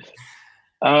it?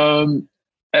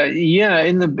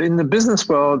 In the business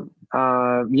world,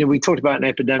 we talked about an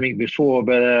epidemic before,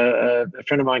 but a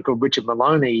friend of mine called Richard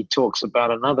Maloney talks about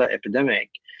another epidemic,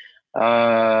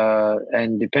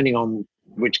 and depending on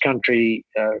which country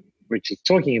Rich is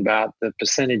talking about, the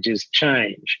percentages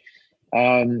change.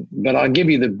 But I'll give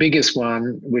you the biggest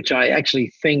one, which I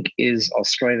actually think is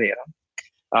Australia.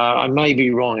 I may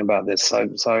be wrong about this.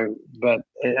 And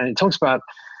it talks about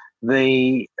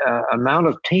the amount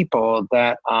of people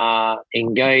that are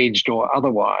engaged or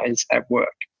otherwise at work.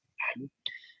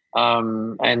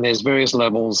 And there's various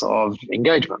levels of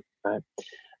engagement. Right?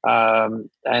 And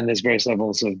there's various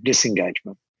levels of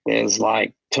disengagement. There's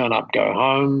like turn up, go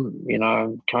home,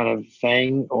 kind of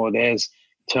thing, or there's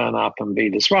turn up and be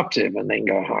disruptive and then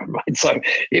go home, right? So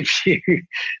if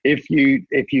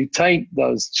you take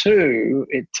those two,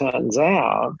 it turns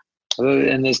out,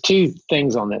 and there's two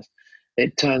things on this,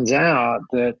 it turns out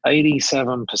that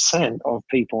 87% of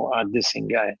people are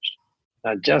disengaged.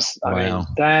 Now, Wow.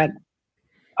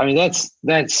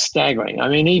 that's staggering. I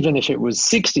mean, even if it was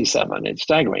 67, it's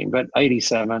staggering, but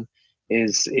 87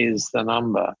 is the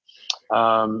number.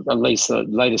 At least the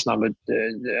latest number,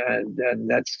 and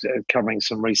that's covering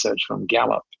some research from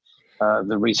Gallup,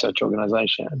 the research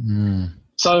organization. Mm.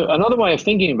 So another way of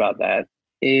thinking about that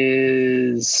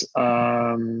is,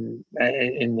 in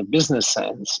the business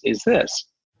sense, is this,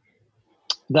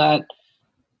 that,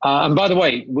 and by the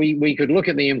way, we could look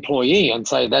at the employee and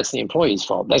say that's the employee's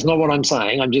fault. That's not what I'm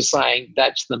saying. I'm just saying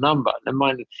that's the number. Never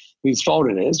mind whose fault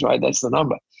it is, right? That's the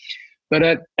number. But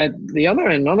at the other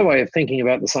end, another way of thinking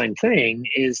about the same thing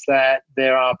is that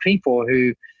there are people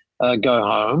who go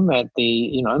home at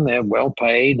and they're well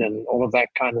paid and all of that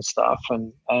kind of stuff,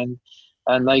 and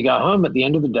they go home at the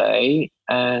end of the day,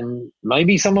 and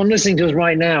maybe someone listening to us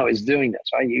right now is doing this,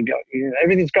 right?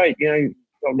 Everything's great,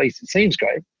 or at least it seems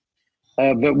great,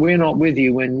 but we're not with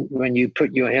you when you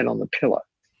put your head on the pillow.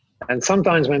 And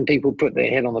sometimes when people put their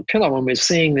head on the pillow, and we're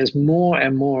seeing this more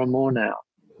and more and more now,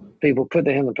 people put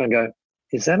their head on the pillow and go,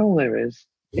 is that all there is?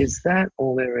 Is that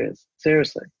all there is?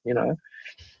 Seriously,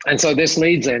 And so this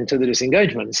leads then to the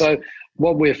disengagement. So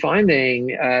what we're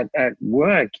finding at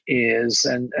work is,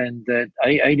 and that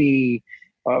 80,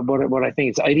 what I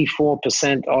think it's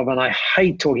 84% of, and I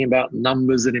hate talking about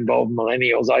numbers that involve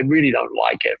millennials. I really don't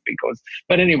like it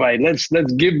but anyway, let's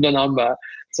give the number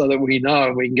so that we know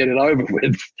and we can get it over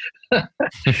with.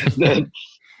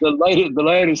 The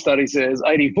latest study says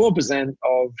 84%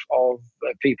 of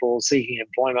people seeking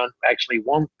employment actually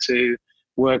want to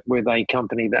work with a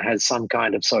company that has some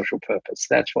kind of social purpose.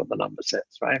 That's what the number says,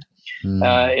 right?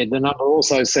 The number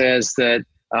also says that,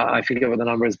 I forget what the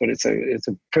number is, but it's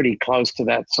a pretty close to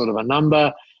that sort of a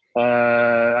number.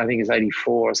 I think it's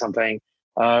 84 or something,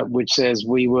 which says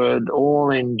we would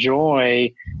all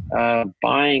enjoy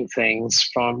buying things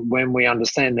from when we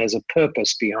understand there's a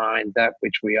purpose behind that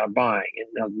which we are buying,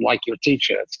 like your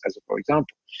t-shirts, for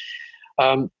example.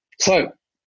 So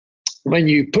when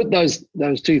you put those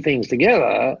two things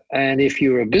together, and if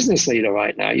you're a business leader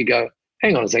right now, you go,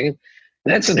 hang on a second,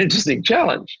 that's an interesting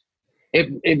challenge.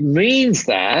 It means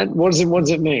that, what does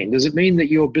it mean? Does it mean that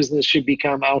your business should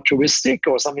become altruistic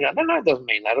or something like that? No, it doesn't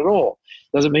mean that at all.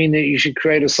 Does it mean that you should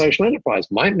create a social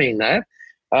enterprise? Might mean that.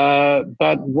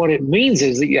 But what it means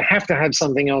is that you have to have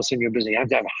something else in your business. You have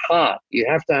to have heart. You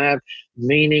have to have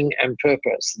meaning and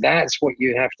purpose. That's what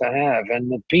you have to have.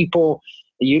 And the people,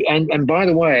 and by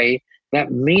the way,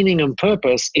 that meaning and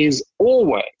purpose is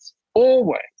always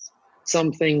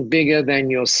something bigger than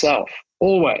yourself.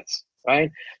 Always,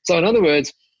 right? So in other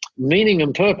words, meaning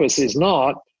and purpose is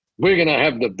not, we're going to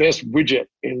have the best widget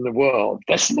in the world.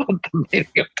 That's not the meaning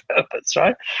of purpose,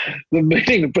 right? The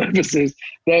meaning of purpose is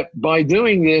that by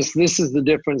doing this, this is the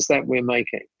difference that we're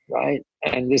making, right?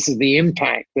 And this is the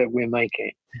impact that we're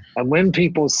making. And when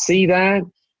people see that,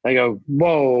 they go,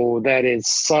 whoa, that is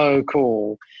so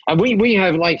cool. And we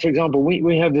have, like, for example,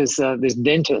 we have this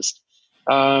dentist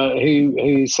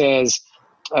who says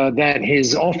that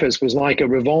his office was like a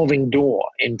revolving door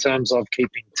in terms of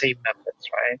keeping team members,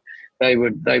 right? They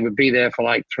would be there for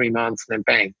like 3 months and then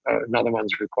bang, another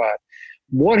one's required.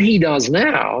 What he does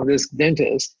now, this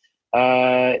dentist,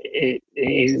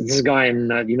 he's a guy in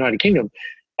the United Kingdom,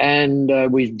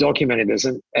 and we've documented this,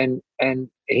 and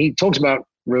he talks about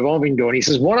revolving door. And he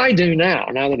says, what I do now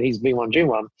that he's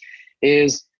B1G1,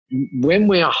 is when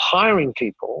we are hiring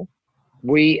people,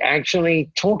 we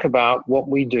actually talk about what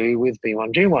we do with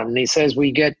B1G1. And he says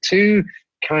we get two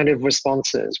kind of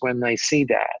responses when they see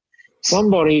that.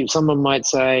 Someone might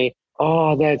say,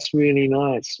 oh, that's really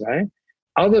nice, right?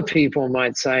 Other people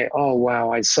might say, oh,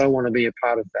 wow, I so want to be a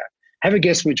part of that. Have a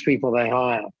guess which people they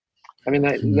hire. I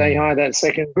mean, they hire that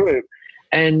second group.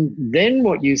 And then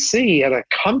what you see at a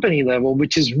company level,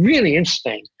 which is really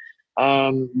interesting,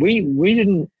 we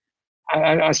didn't,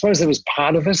 I suppose there was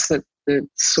part of us that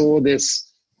saw this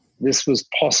was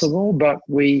possible, but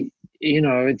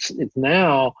it's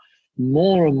now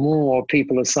more and more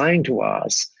people are saying to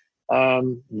us,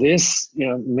 this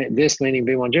meaning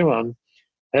B1G1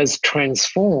 has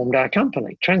transformed our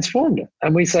company, transformed it.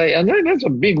 And we say, and that's a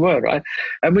big word, right?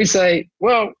 And we say,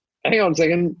 well, hang on a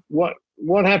second, what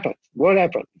happened? What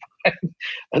happened?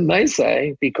 And they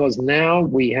say, because now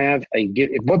we have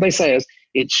what they say is,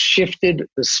 it shifted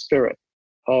the spirit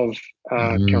of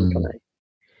company.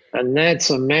 And that's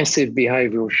a massive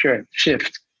behavioral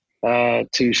shift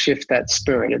to shift that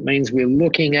spirit. It means we're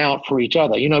looking out for each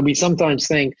other. You know, we sometimes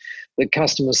think that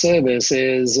customer service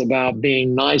is about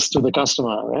being nice to the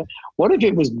customer. Right? What if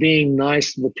it was being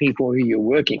nice to the people who you're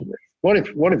working with? What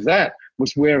if that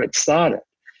was where it started?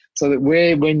 So that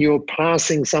when you're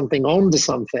passing something on to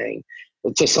somebody,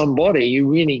 you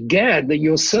really get that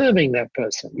you're serving that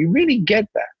person. You really get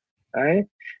that, right?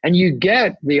 And you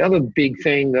get the other big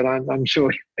thing that I'm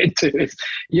sure you're into is,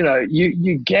 you know,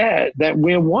 you get that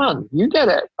we're one. You get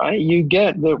it, right? You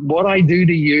get that what I do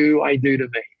to you, I do to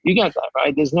me. You get that,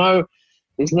 right? There's no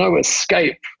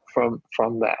escape from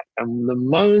that. And the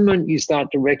moment you start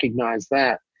to recognize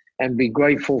that and be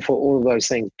grateful for all of those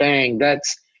things, bang,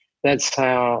 that's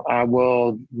how our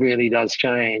world really does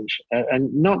change. I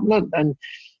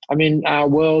mean, our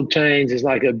world change is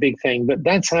like a big thing, but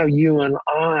that's how you and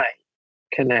I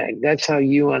connect. That's how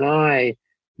you and I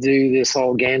do this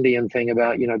whole Gandhian thing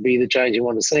about, you know, be the change you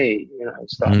want to see, you know,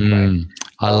 stuff. Right?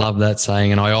 I love that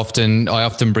saying. And I often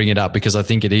bring it up because I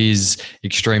think it is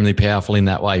extremely powerful in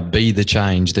that way. Be the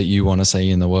change that you want to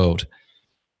see in the world.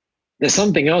 There's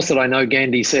something else that I know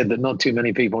Gandhi said that not too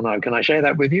many people know. Can I share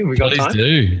that with you? We got time?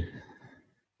 Please do.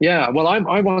 Yeah. Well,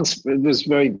 I once was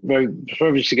very, very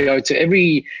privileged to go to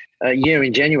every year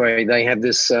in January. They have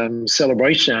this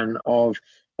celebration of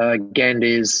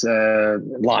Gandhi's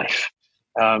life,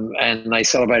 and they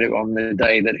celebrate it on the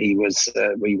day that he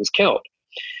was killed.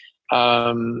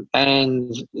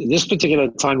 And this particular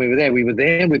time we were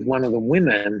there with one of the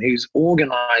women who's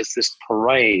organized this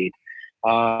parade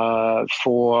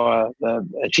for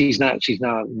she's now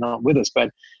not with us,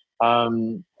 but her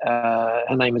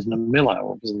name is Namila,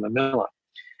 or was Namila.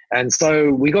 And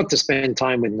so we got to spend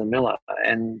time with Namila,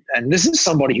 and this is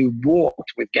somebody who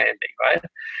walked with Gandhi, right?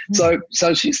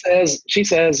 So she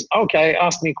says, okay,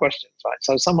 ask me questions, right?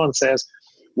 So someone says,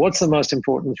 what's the most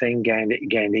important thing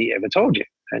Gandhi ever told you?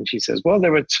 And she says, well,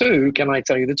 there are two. Can I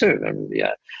tell you the two? And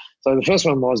yeah. So the first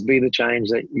one was be the change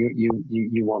that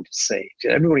you want to see.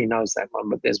 Everybody knows that one,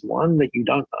 but there's one that you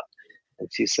don't know. And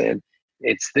she said,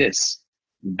 it's this: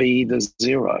 be the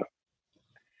zero.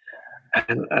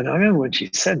 And I remember when she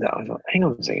said that, I thought, hang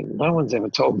on a second, no one's ever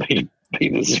told me to be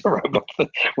the zero.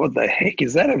 What the heck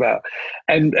is that about?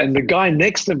 And the guy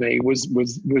next to me was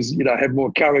you know, had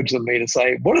more courage than me to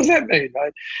say, what does that mean?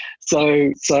 Right?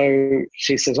 So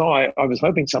she says, oh, I was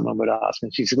hoping someone would ask.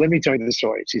 And she said, let me tell you the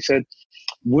story. She said,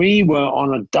 we were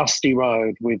on a dusty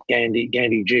road with Gandhi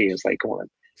G, as they call it.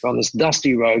 We're on this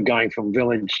dusty road going from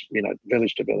village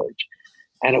to village.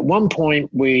 And at one point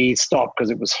we stopped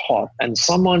because it was hot, and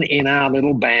someone in our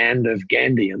little band of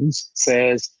Gandhians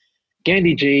says,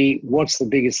 Gandhi G, what's the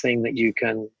biggest thing that you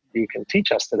can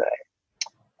teach us today?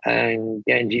 And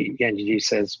Gandhi G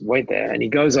says, wait there. And he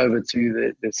goes over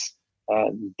to this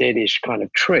deadish kind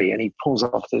of tree, and he pulls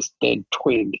off this dead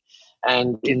twig.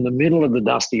 And in the middle of the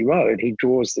dusty road, he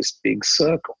draws this big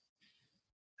circle.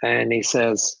 And he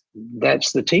says,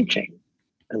 that's the teaching.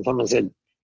 And someone said,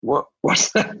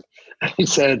 what's that? And he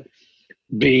said,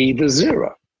 be the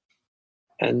zero.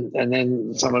 And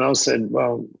then someone else said,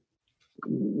 well,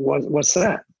 what's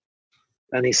that?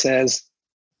 And he says,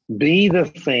 be the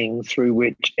thing through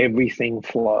which everything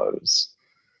flows.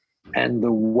 And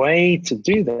the way to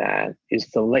do that is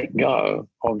to let go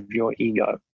of your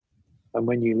ego. And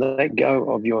when you let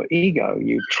go of your ego,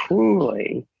 you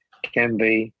truly can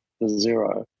be the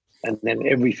zero. And then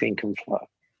everything can flow.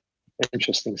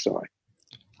 Interesting story.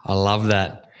 I love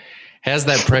that. How's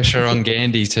that pressure on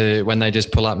Gandhi to when they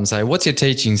just pull up and say, what's your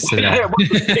teachings today?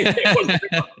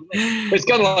 It's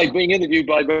kind of like being interviewed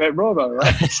by Brett Robo,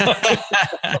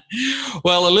 right?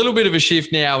 Well, a little bit of a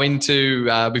shift now into,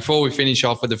 before we finish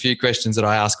off with a few questions that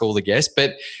I ask all the guests.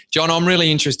 But John, I'm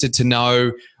really interested to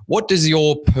know, what does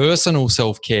your personal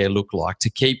self-care look like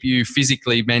to keep you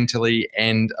physically, mentally,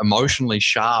 and emotionally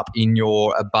sharp in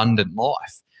your abundant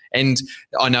life? And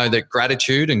I know that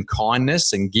gratitude and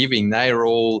kindness and giving, they're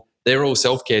all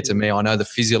self-care to me. I know the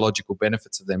physiological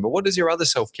benefits of them. But what does your other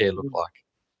self-care look like?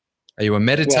 Are you a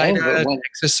meditator,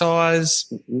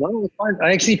 exercise? No,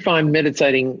 I actually find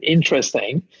meditating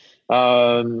interesting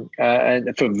and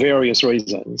for various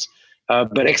reasons.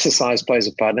 But exercise plays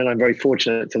a part. And I'm very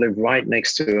fortunate to live right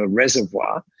next to a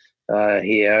reservoir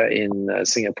here in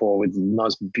Singapore with the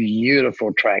most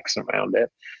beautiful tracks around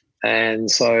it. And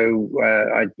so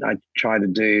I try to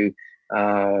do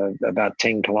about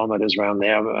 10 kilometers around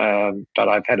there, but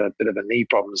I've had a bit of a knee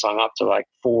problem, so I'm up to like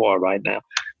 4 right now,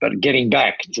 but getting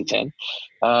back to 10,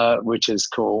 which is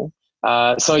cool.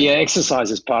 So yeah, exercise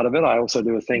is part of it. I also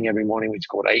do a thing every morning which is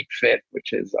called 8 Fit,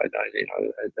 which is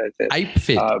 8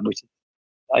 Fit, which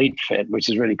 8Fit, which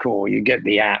is really cool. You get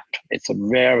the app. It's a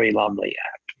very lovely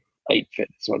app. 8Fit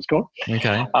is what it's called.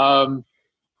 Okay.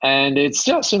 And it's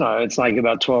just, it's like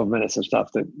about 12 minutes of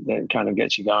stuff that kind of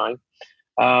gets you going.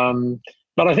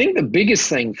 But I think the biggest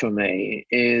thing for me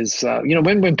is,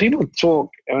 when people talk,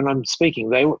 when I'm speaking,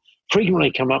 they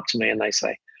frequently come up to me and they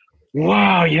say,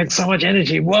 wow, you had so much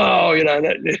energy. Whoa,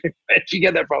 where'd you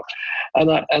get that from?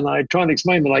 And I try and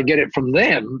explain that I get it from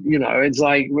them. It's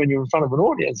like when you're in front of an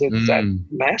audience, it's that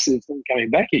massive thing coming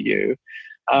back at you.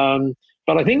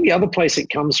 But I think the other place it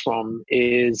comes from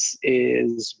is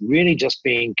really just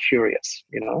being curious,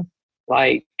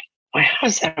 like, how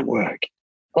does that work?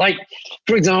 Like,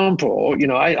 for example,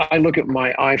 I look at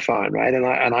my iPhone, right?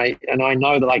 And I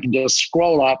know that I can just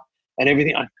scroll up and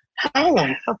everything. How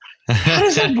the hell? How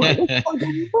does that work? It's like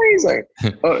amazing.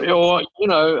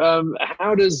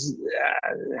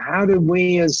 How do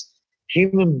we as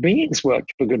human beings work,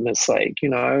 for goodness sake?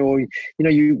 You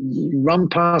run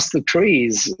past the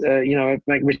trees, at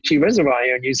McRitchie Reservoir,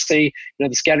 and you see,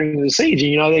 the scattering of the seeds,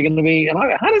 and they're going to be. And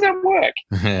how does that work?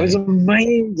 It was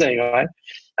amazing, right?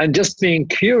 And just being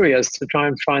curious to try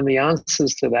and find the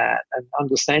answers to that, and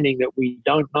understanding that we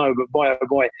don't know, but boy, oh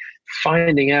boy,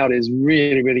 finding out is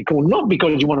really, really cool. Not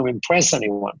because you want to impress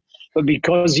anyone, but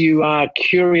because you are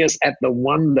curious at the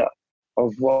wonder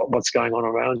of what's going on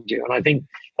around you. And I think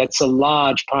that's a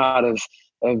large part of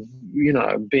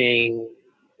being,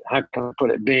 how can I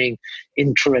put it, being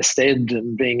interested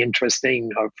and being interesting,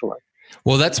 hopefully.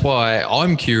 Well, that's why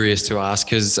I'm curious to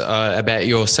ask about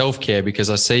your self-care, because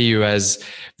I see you as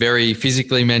very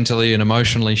physically, mentally and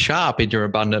emotionally sharp in your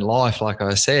abundant life, like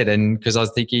I said. And because I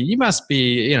was thinking you must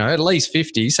be, at least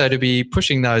 50. So to be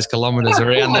pushing those kilometres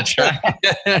around the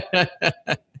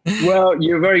track. Well,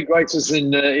 you're very gracious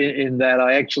in that.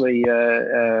 I actually,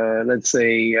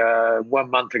 1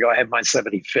 month ago, I had my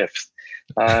 75th.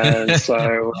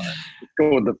 So it's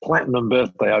called the platinum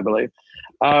birthday, I believe.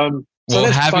 Well,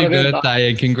 happy birthday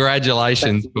and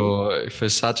congratulations for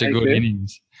such a good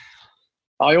innings.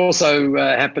 I also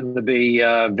happen to be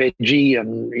veggie,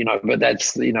 and but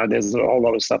that's there's a whole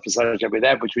lot of stuff associated with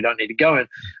that, which we don't need to go in.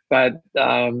 But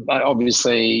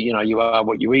obviously, you are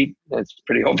what you eat. That's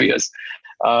pretty obvious.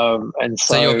 And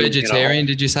so you're vegetarian?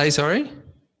 Did you say? Sorry.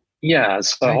 Yeah.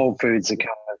 So Whole Foods are kind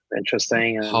of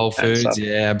interesting. And, Whole Foods,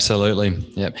 yeah, absolutely.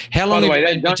 Yep. How long have you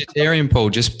been vegetarian, Paul?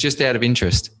 Just out of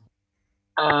interest.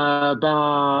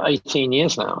 About 18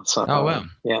 years now. So, oh wow,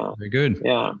 yeah, very good.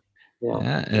 Yeah,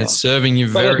 and it's serving you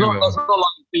very well. It's not like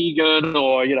vegan,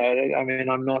 or I mean,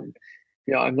 I'm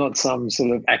not some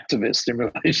sort of activist in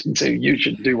relation to you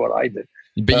should do what I do.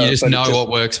 But you just know what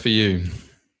works for you.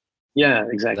 Yeah,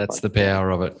 exactly. That's the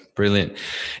power of it. Brilliant.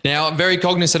 Now, I'm very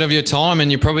cognizant of your time,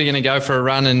 and you're probably going to go for a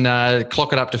run and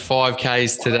clock it up to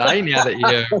 5Ks today. Now that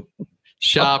you're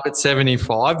sharp at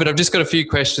 75, but I've just got a few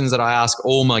questions that I ask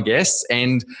all my guests,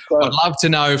 and I'd love to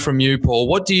know from you, Paul,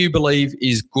 what do you believe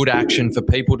is good action for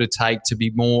people to take to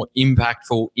be more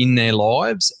impactful in their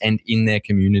lives and in their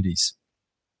communities?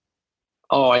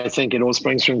 Oh, I think it all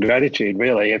springs from gratitude,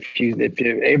 really. If you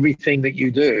everything that you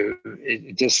do,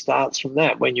 it just starts from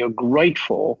that. When you're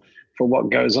grateful for what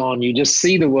goes on, you just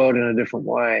see the world in a different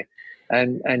way.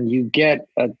 And you get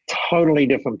a totally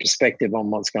different perspective on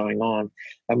what's going on.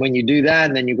 And when you do that,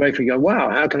 and then you're grateful, you go, wow,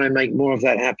 how can I make more of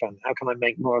that happen? How can I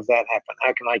make more of that happen?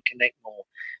 How can I connect more?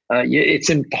 It's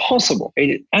impossible. It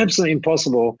is absolutely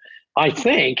impossible. I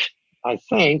think,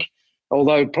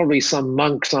 although probably some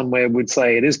monk somewhere would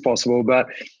say it is possible, but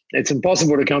it's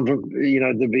impossible to come from,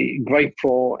 to be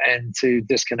grateful and to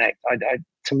disconnect.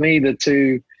 To me, the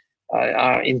two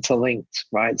are interlinked,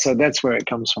 right? So that's where it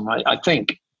comes from, I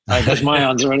think. That's my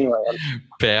answer anyway.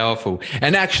 Powerful.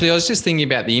 And actually, I was just thinking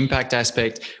about the impact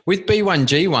aspect. With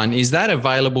B1G1, is that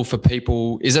available for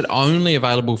people? Is it only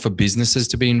available for businesses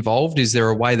to be involved? Is there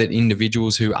a way that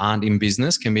individuals who aren't in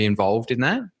business can be involved in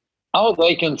that? Oh,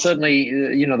 they can certainly,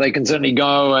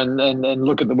 go and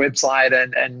look at the website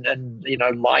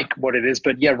and like what it is.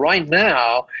 But yeah, right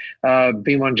now,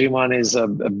 B1G1 is a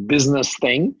business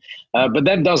thing. But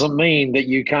that doesn't mean that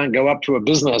you can't go up to a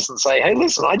business and say, hey,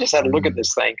 listen, I just had a look at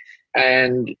this thing.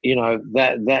 And,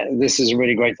 that this is a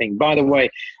really great thing. By the way,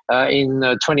 in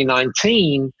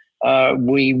 2019,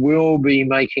 we will be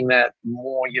making that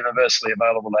more universally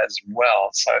available as well.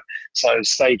 So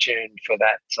stay tuned for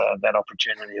that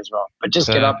opportunity as well. But just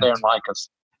get up there and like us.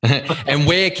 And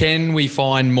where can we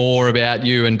find more about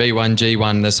you and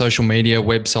B1G1, the social media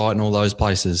website and all those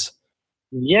places?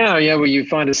 Yeah. Well, you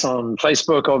find us on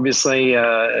Facebook, obviously.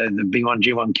 The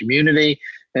B1G1 community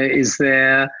is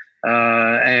there.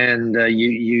 And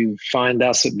you find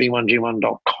us at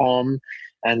b1g1.com.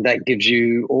 and that gives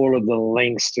you all of the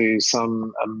links to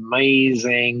some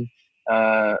amazing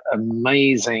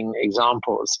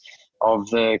examples of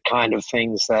the kind of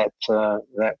things that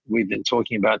we've been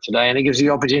talking about today. And it gives you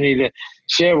the opportunity to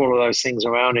share all of those things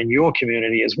around in your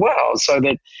community as well, so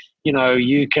that,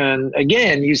 you can,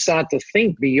 again, you start to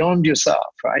think beyond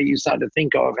yourself, right? You start to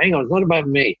think of, hang on, it's not about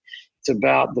me. It's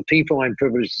about the people I'm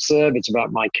privileged to serve. It's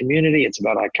about my community. It's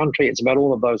about our country. It's about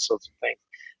all of those sorts of things.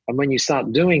 And when you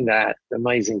start doing that,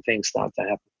 amazing things start to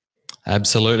happen.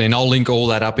 Absolutely. And I'll link all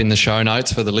that up in the show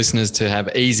notes for the listeners to have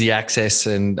easy access,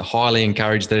 and highly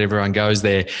encourage that everyone goes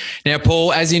there. Now,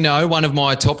 Paul, as you know, one of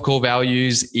my top core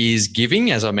values is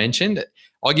giving, as I mentioned.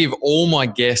 I give all my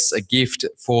guests a gift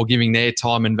for giving their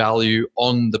time and value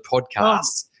on the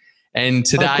podcast. And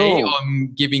today cool.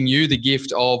 I'm giving you the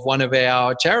gift of one of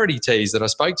our charity teas that I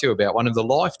spoke to you about, one of the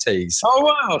Life teas. Oh,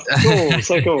 wow. Cool.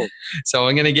 So cool. So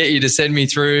I'm going to get you to send me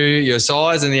through your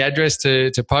size and the address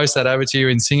to post that over to you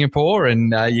in Singapore,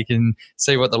 and you can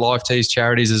see what the Life Teas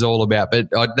Charities is all about. But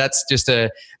that's just a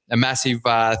massive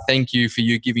thank you for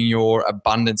you giving your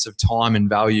abundance of time and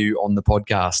value on the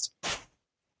podcast.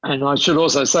 And I should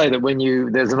also say that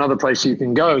there's another place you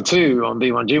can go too on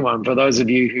B1G1 for those of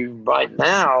you who right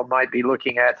now might be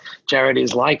looking at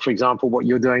charities like, for example, what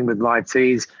you're doing with Live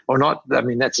Teas, or not. I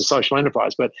mean, that's a social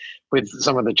enterprise, but with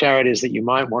some of the charities that you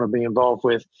might want to be involved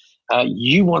with,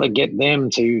 you want to get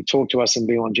them to talk to us in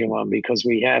B1G1, because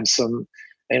we have some,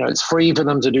 it's free for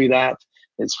them to do that.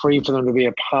 It's free for them to be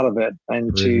a part of it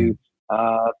and to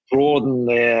broaden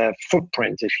their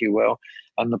footprint, if you will.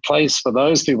 And the place for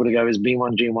those people to go is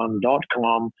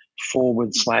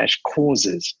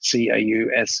b1g1.com/causes,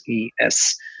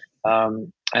 CAUSES.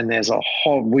 And there's a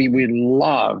whole, we would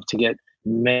love to get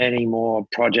many more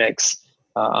projects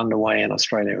underway in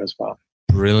Australia as well.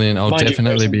 Brilliant. I'll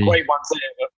definitely be great ones there,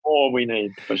 but more we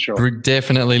need for sure. We're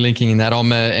definitely linking in that.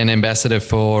 I'm an ambassador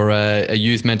for a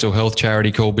youth mental health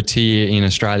charity called Batyr in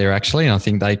Australia, actually. And I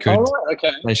think they could,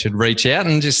 they should reach out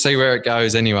and just see where it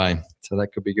goes anyway. So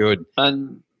that could be good.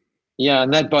 And yeah,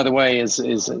 and that, by the way, is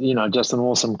just an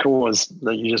awesome cause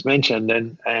that you just mentioned.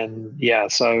 And yeah,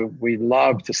 so we'd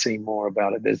love to see more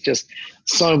about it. There's just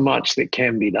so much that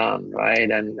can be done, right?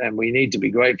 And we need to be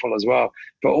grateful as well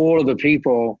for all of the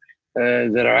people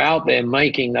that are out there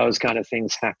making those kind of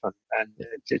things happen. And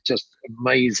it's just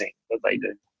amazing that they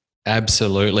do.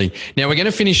 Absolutely. Now we're going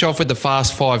to finish off with the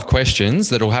fast 5 questions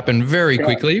that will happen very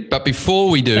quickly. But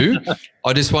before we do,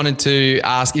 I just wanted to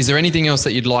ask, is there anything else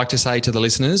that you'd like to say to the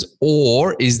listeners,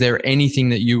 or is there anything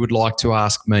that you would like to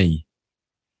ask me?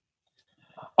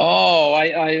 Oh,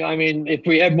 I mean, if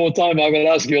we had more time, I would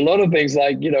ask you a lot of things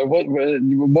like, what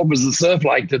was the surf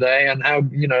like today, and how,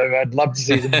 I'd love to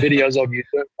see some videos of you.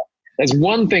 There's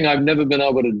one thing I've never been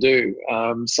able to do.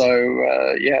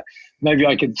 Yeah, maybe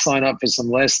I could sign up for some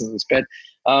lessons. But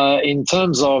in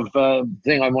terms of the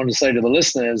thing I want to say to the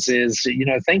listeners is,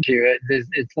 thank you.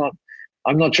 It's not,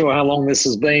 I'm not sure how long this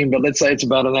has been, but let's say it's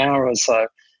about an hour or so.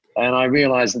 And I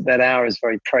realize that hour is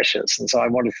very precious. And so I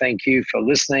want to thank you for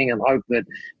listening, and hope that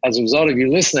as a result of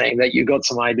you listening, that you got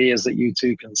some ideas that you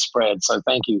too can spread. So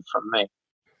thank you from me.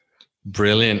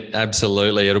 Brilliant.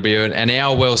 Absolutely. It'll be an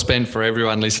hour well spent for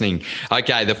everyone listening.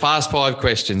 Okay, the fast 5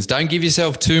 questions. Don't give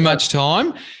yourself too much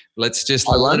time. Let's just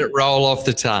let it roll off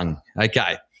the tongue.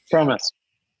 Okay. Promise.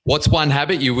 What's one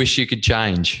habit you wish you could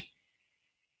change?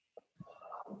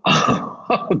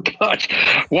 Oh, gosh.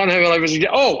 One habit I wish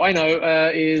I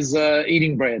know, is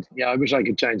eating bread. Yeah, I wish I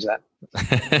could change that.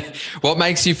 What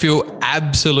makes you feel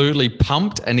absolutely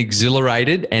pumped and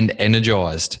exhilarated and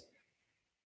energized?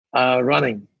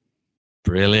 Running.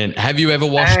 Brilliant. Have you ever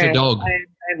washed a dog?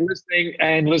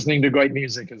 And listening to great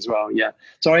music as well. Yeah.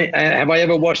 Sorry. Have I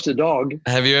ever washed a dog?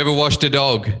 Have you ever washed a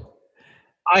dog?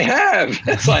 I have.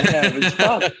 Yes, I have. It's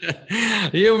fun.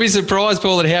 You'll be surprised,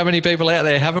 Paul, at how many people out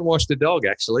there haven't washed a dog,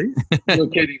 actually. You're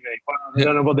kidding me. Wow, I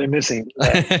don't know what they're missing.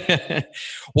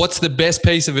 What's the best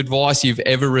piece of advice you've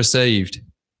ever received?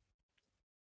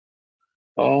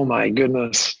 Oh, my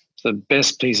goodness. The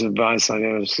best piece of advice I've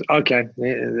ever received. Okay.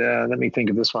 Let me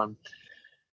think of this one.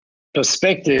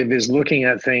 Perspective is looking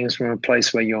at things from a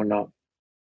place where you're not.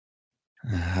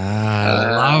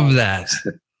 I love that.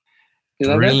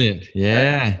 Brilliant. That?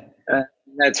 Yeah.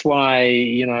 That's why,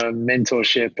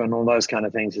 mentorship and all those kind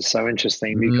of things is so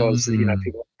interesting, because,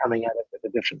 people are coming at it with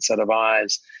a different set of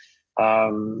eyes.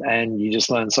 And you just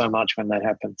learn so much when that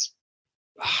happens.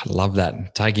 I love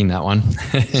that. Taking that one.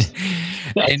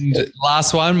 And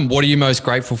last one, what are you most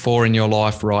grateful for in your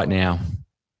life right now?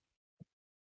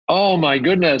 Oh, my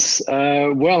goodness.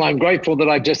 Well, I'm grateful that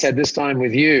I just had this time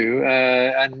with you.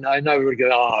 And I know we're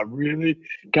going, really?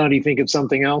 Can't you think of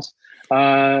something else?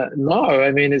 No,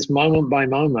 I mean, it's moment by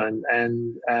moment,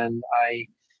 and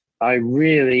I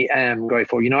really am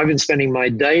grateful. I've been spending my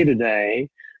day to day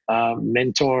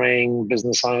mentoring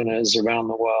business owners around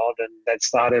the world, and that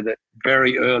started at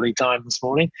very early time this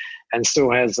morning, and still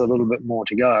has a little bit more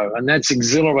to go. And that's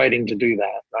exhilarating to do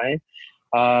that, right?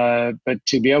 But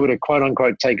to be able to quote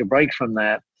unquote take a break from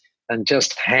that and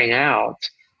just hang out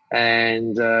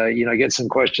and get some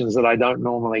questions that I don't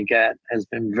normally get has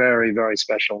been very, very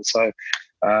special. So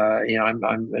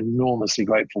I'm enormously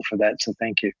grateful for that. So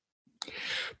thank you.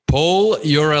 Paul,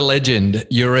 you're a legend.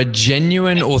 You're a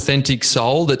genuine, authentic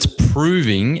soul that's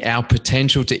proving our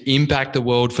potential to impact the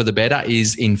world for the better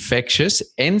is infectious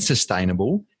and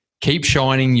sustainable. Keep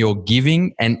shining your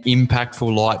giving and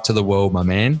impactful light to the world, my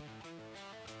man.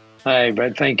 Hey,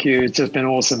 Brett, thank you. It's just been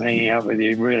awesome hanging out with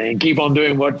you, really. And keep on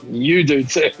doing what you do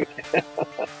too.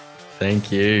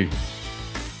 Thank you.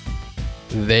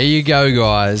 There you go,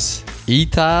 guys.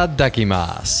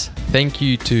 Itadakimasu. Thank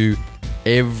you to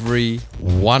every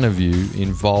one of you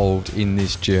involved in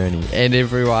this journey and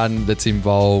everyone that's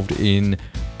involved in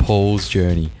Paul's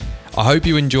journey. I hope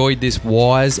you enjoyed this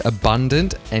wise,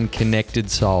 abundant, and connected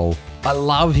soul. I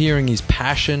love hearing his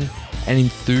passion and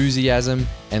enthusiasm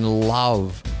and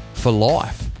love for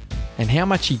life and how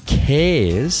much he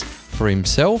cares for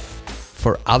himself,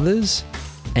 for others,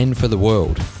 and for the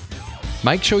world.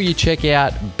 Make sure you check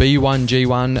out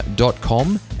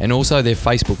b1g1.com and also their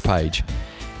Facebook page.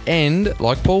 And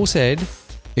like Paul said,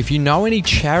 if you know any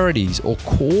charities or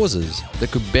causes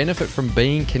that could benefit from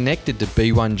being connected to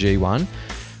B1G1,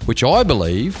 which I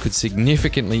believe could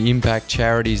significantly impact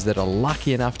charities that are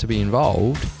lucky enough to be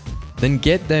involved, then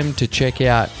get them to check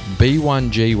out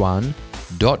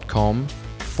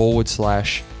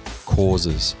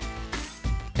b1g1.com/causes.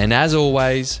 And as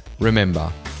always,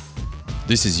 remember,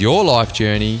 this is your life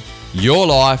journey, your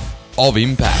life of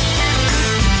impact.